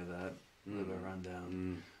 Remind me of that. A little bit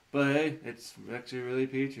rundown. But hey, it's actually really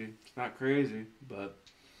peachy. It's not crazy, but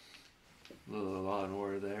a lot in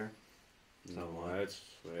order there. So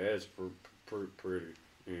that's pretty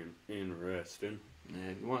interesting.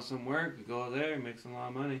 Yeah, if you want some work, you go there and make some lot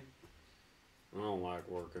of money. I don't like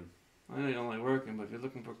working. I know you don't like working, but if you're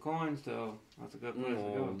looking for coins, though, that's a good place to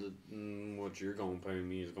go. What you're gonna pay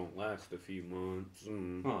me is gonna last a few months.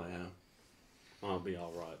 Oh yeah. I'll be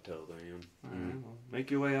all right till then. Alright, well, make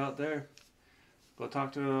your way out there. Go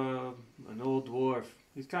talk to an old dwarf.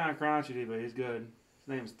 He's kind of crotchety, but he's good. His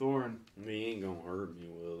name's Thorn. He ain't gonna hurt me,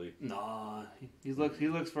 will he? Nah, he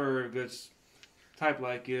looks for a good type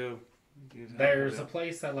like you. There's a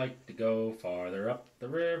place I like to go farther up the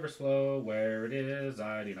river slow. Where it is,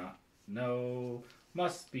 I do not know.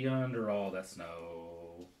 Must be under all that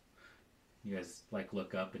snow. You guys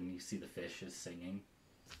look up and you see the fish is singing.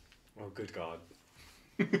 Oh, good God.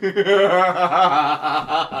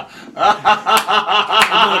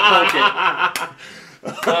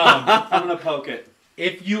 I'm gonna poke it.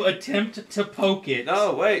 If you attempt to poke it,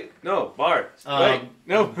 No, wait, no, Bart, wait,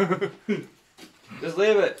 no. Just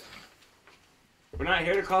leave it. We're not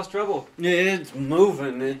here to cause trouble. It's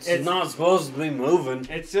moving. It's not supposed to be moving.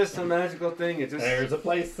 It's just a magical thing. It's just. there's a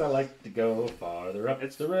place I like to go farther up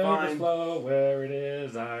It's the river fine. slow. Where it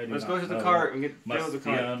is, I do Let's not go to the know. cart and get down Must with the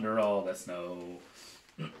be cart. under all that snow.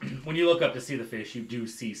 When you look up to see the fish, you do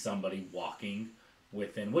see somebody walking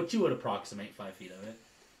within what you would approximate 5 feet of it.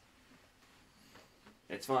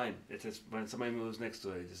 It's fine. It's just when somebody moves next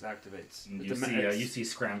to it, it just activates. And It's you see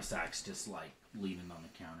Scram Sacks just leaning on the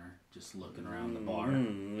counter, just looking around the bar.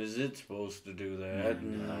 Is it supposed to do that?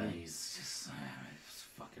 And he's just he's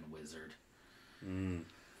a fucking wizard.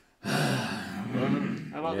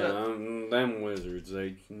 How about that? Them wizards,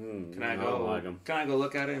 they. Can I I go? don't like them. Can I go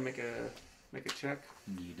look at it and make a check?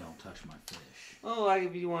 You don't touch my fish. Oh,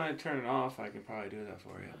 if you want to turn it off, I can probably do that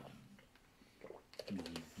for you.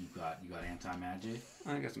 You got anti-magic?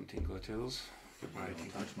 I got some tinkle tools. Could probably You don't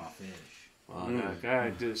tinkle. touch my fish. Well, I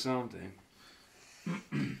gotta do something.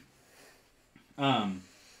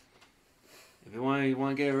 If you want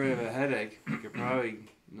to get rid of a headache, you could probably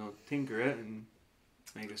tinker it and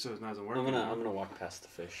make it so it doesn't work. I'm anymore. gonna walk past the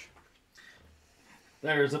fish.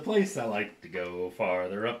 There's a place I like to go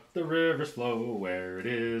farther up the river's flow. Where it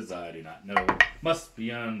is, I do not know. Must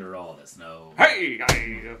be under all the snow. Hey!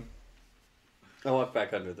 I walk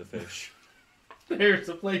back under the fish. There's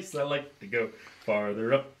a place I like to go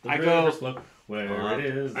farther up the I river's go- flow. Where it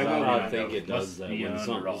is, I I, go- do I not think know. it does Must that be when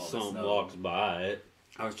under all the something snow. walks by it.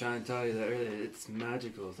 I was trying to tell you that earlier. It's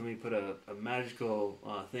magical. Somebody put a magical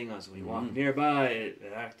thing on, so when you walk nearby,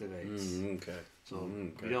 it activates. Okay. So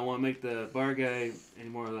if you don't want to make the bar guy any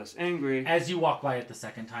more or less angry. As you walk by it the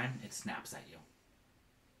second time, it snaps at you.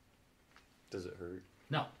 Does it hurt?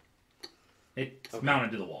 No. It's Okay.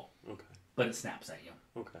 mounted to the wall, Okay. but it snaps at you.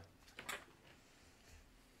 Okay.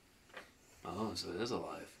 Oh, so it is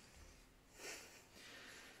alive.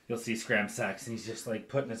 You'll see Scram Sacks, and he's just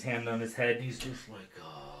putting his hand on his head. And he's just like,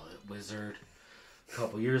 oh, that wizard. a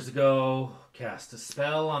couple years ago, cast a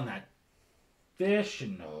spell on that fish,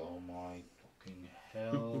 and oh my fucking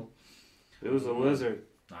hell. It was a lizard.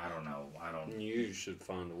 I don't know. You should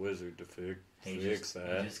find a wizard to fix He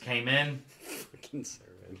that. just came in, Fucking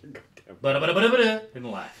surrender.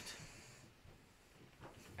 and left.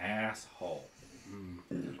 Asshole.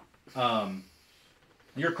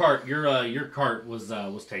 Your cart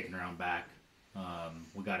was taken around back.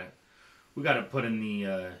 We got it put in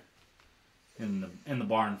the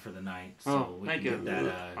barn for the night, so we thank can you. get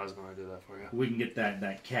that. I was going to do that for you. We can get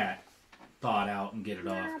that cat thawed out and get it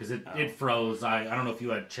off because it froze. I don't know if you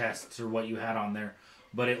had chests or what you had on there,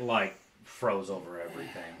 but it like froze over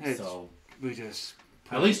everything. So we just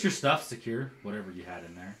at least your stuff's secure. Whatever you had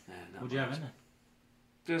in there. What'd you have in there?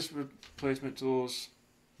 Just replacement tools,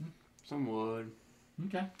 some wood.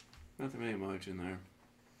 Okay. Nothing really much in there.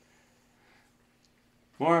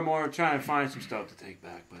 More and more trying to find some stuff to take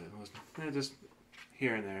back, but it was just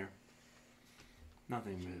here and there.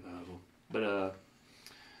 Nothing really valuable. But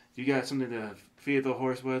you got something to feed the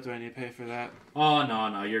horse with? Do I need to pay for that? Oh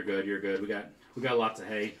no, you're good. We got lots of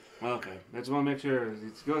hay. Okay, I just want to make sure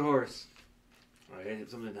it's a good horse. All right,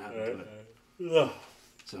 something to happen to it.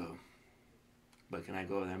 So, but can I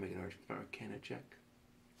go over there and make an Arcana check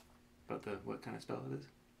about what kind of spell it is?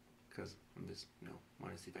 Because I'm just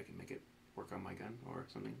want to see if I can make it work on my gun or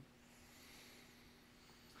something.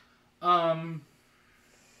 Trying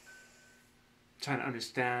to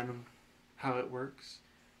understand how it works.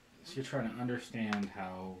 So you're trying to understand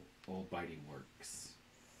how Old Bitey works.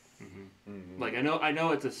 Mm-hmm. Mm-hmm. Like I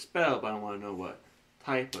know it's a spell, but I want to know what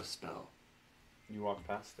type of spell. You walk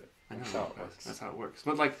past it. I know That's how it works. That's how it works.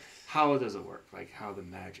 But like, how does it work? Like how the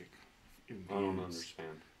magic. I don't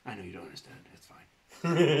understand. I know you don't understand. It's fine.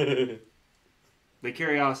 The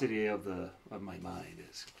curiosity of my mind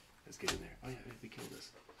is getting there. Oh yeah, we killed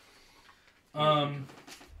this.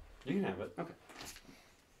 You can have it. Okay.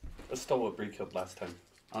 That's still what Bree killed last time.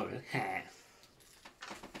 Oh really? I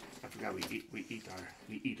forgot we eat our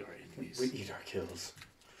enemies. We eat our kills.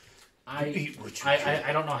 I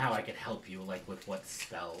don't know how I could help you, like with what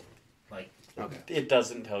spell, like. Okay. It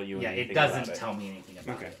doesn't tell you anything. Yeah, it doesn't about tell me anything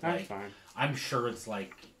about okay, it. that's Like, fine. I'm sure it's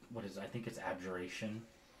like I think it's abjuration.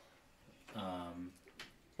 Wow.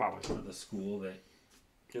 For the school that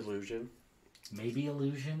Illusion. maybe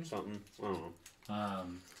illusion. Something. I don't know.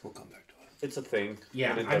 We'll come back to it. It's a thing.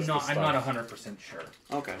 Yeah, and it I'm does the not stuff. 100% sure.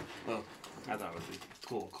 Okay. Well, I thought it would be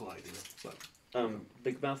cool idea, but.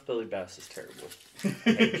 Big Mouth Billy Bass is terrible. I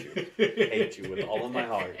hate you. I hate you with all of my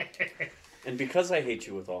heart. And because I hate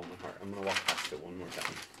you with all of my heart, I'm gonna walk past it one more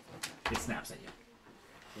time. It snaps at you.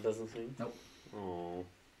 It doesn't seem? Nope. Oh.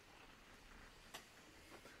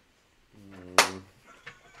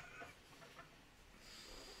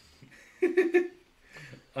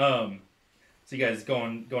 So you guys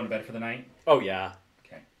going to bed for the night? Oh yeah.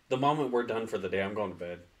 Okay. The moment we're done for the day, I'm going to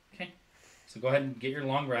bed. Okay. So go ahead and get your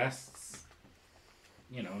long rests.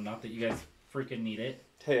 Not that you guys freaking need it.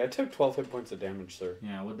 Hey, I took 12 hit points of damage, sir.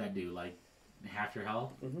 Yeah, what'd that do? Like half your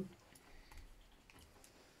health? Mm-hmm.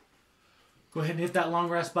 Go ahead and hit that long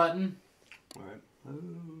rest button. All right.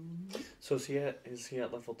 So is he at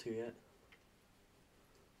level 2 yet?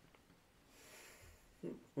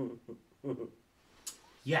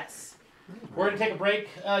 Yes. We're going to take a break.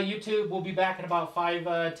 YouTube, we'll be back in about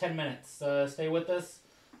 5-10 minutes. Stay with us.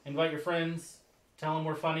 Invite your friends. Tell them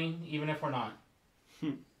we're funny, even if we're not.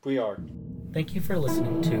 We are. Thank you for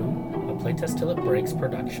listening to a Playtest Till It Breaks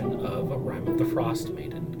production of Rime of the Frost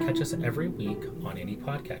Maiden. Catch us every week on any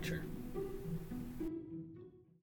podcatcher.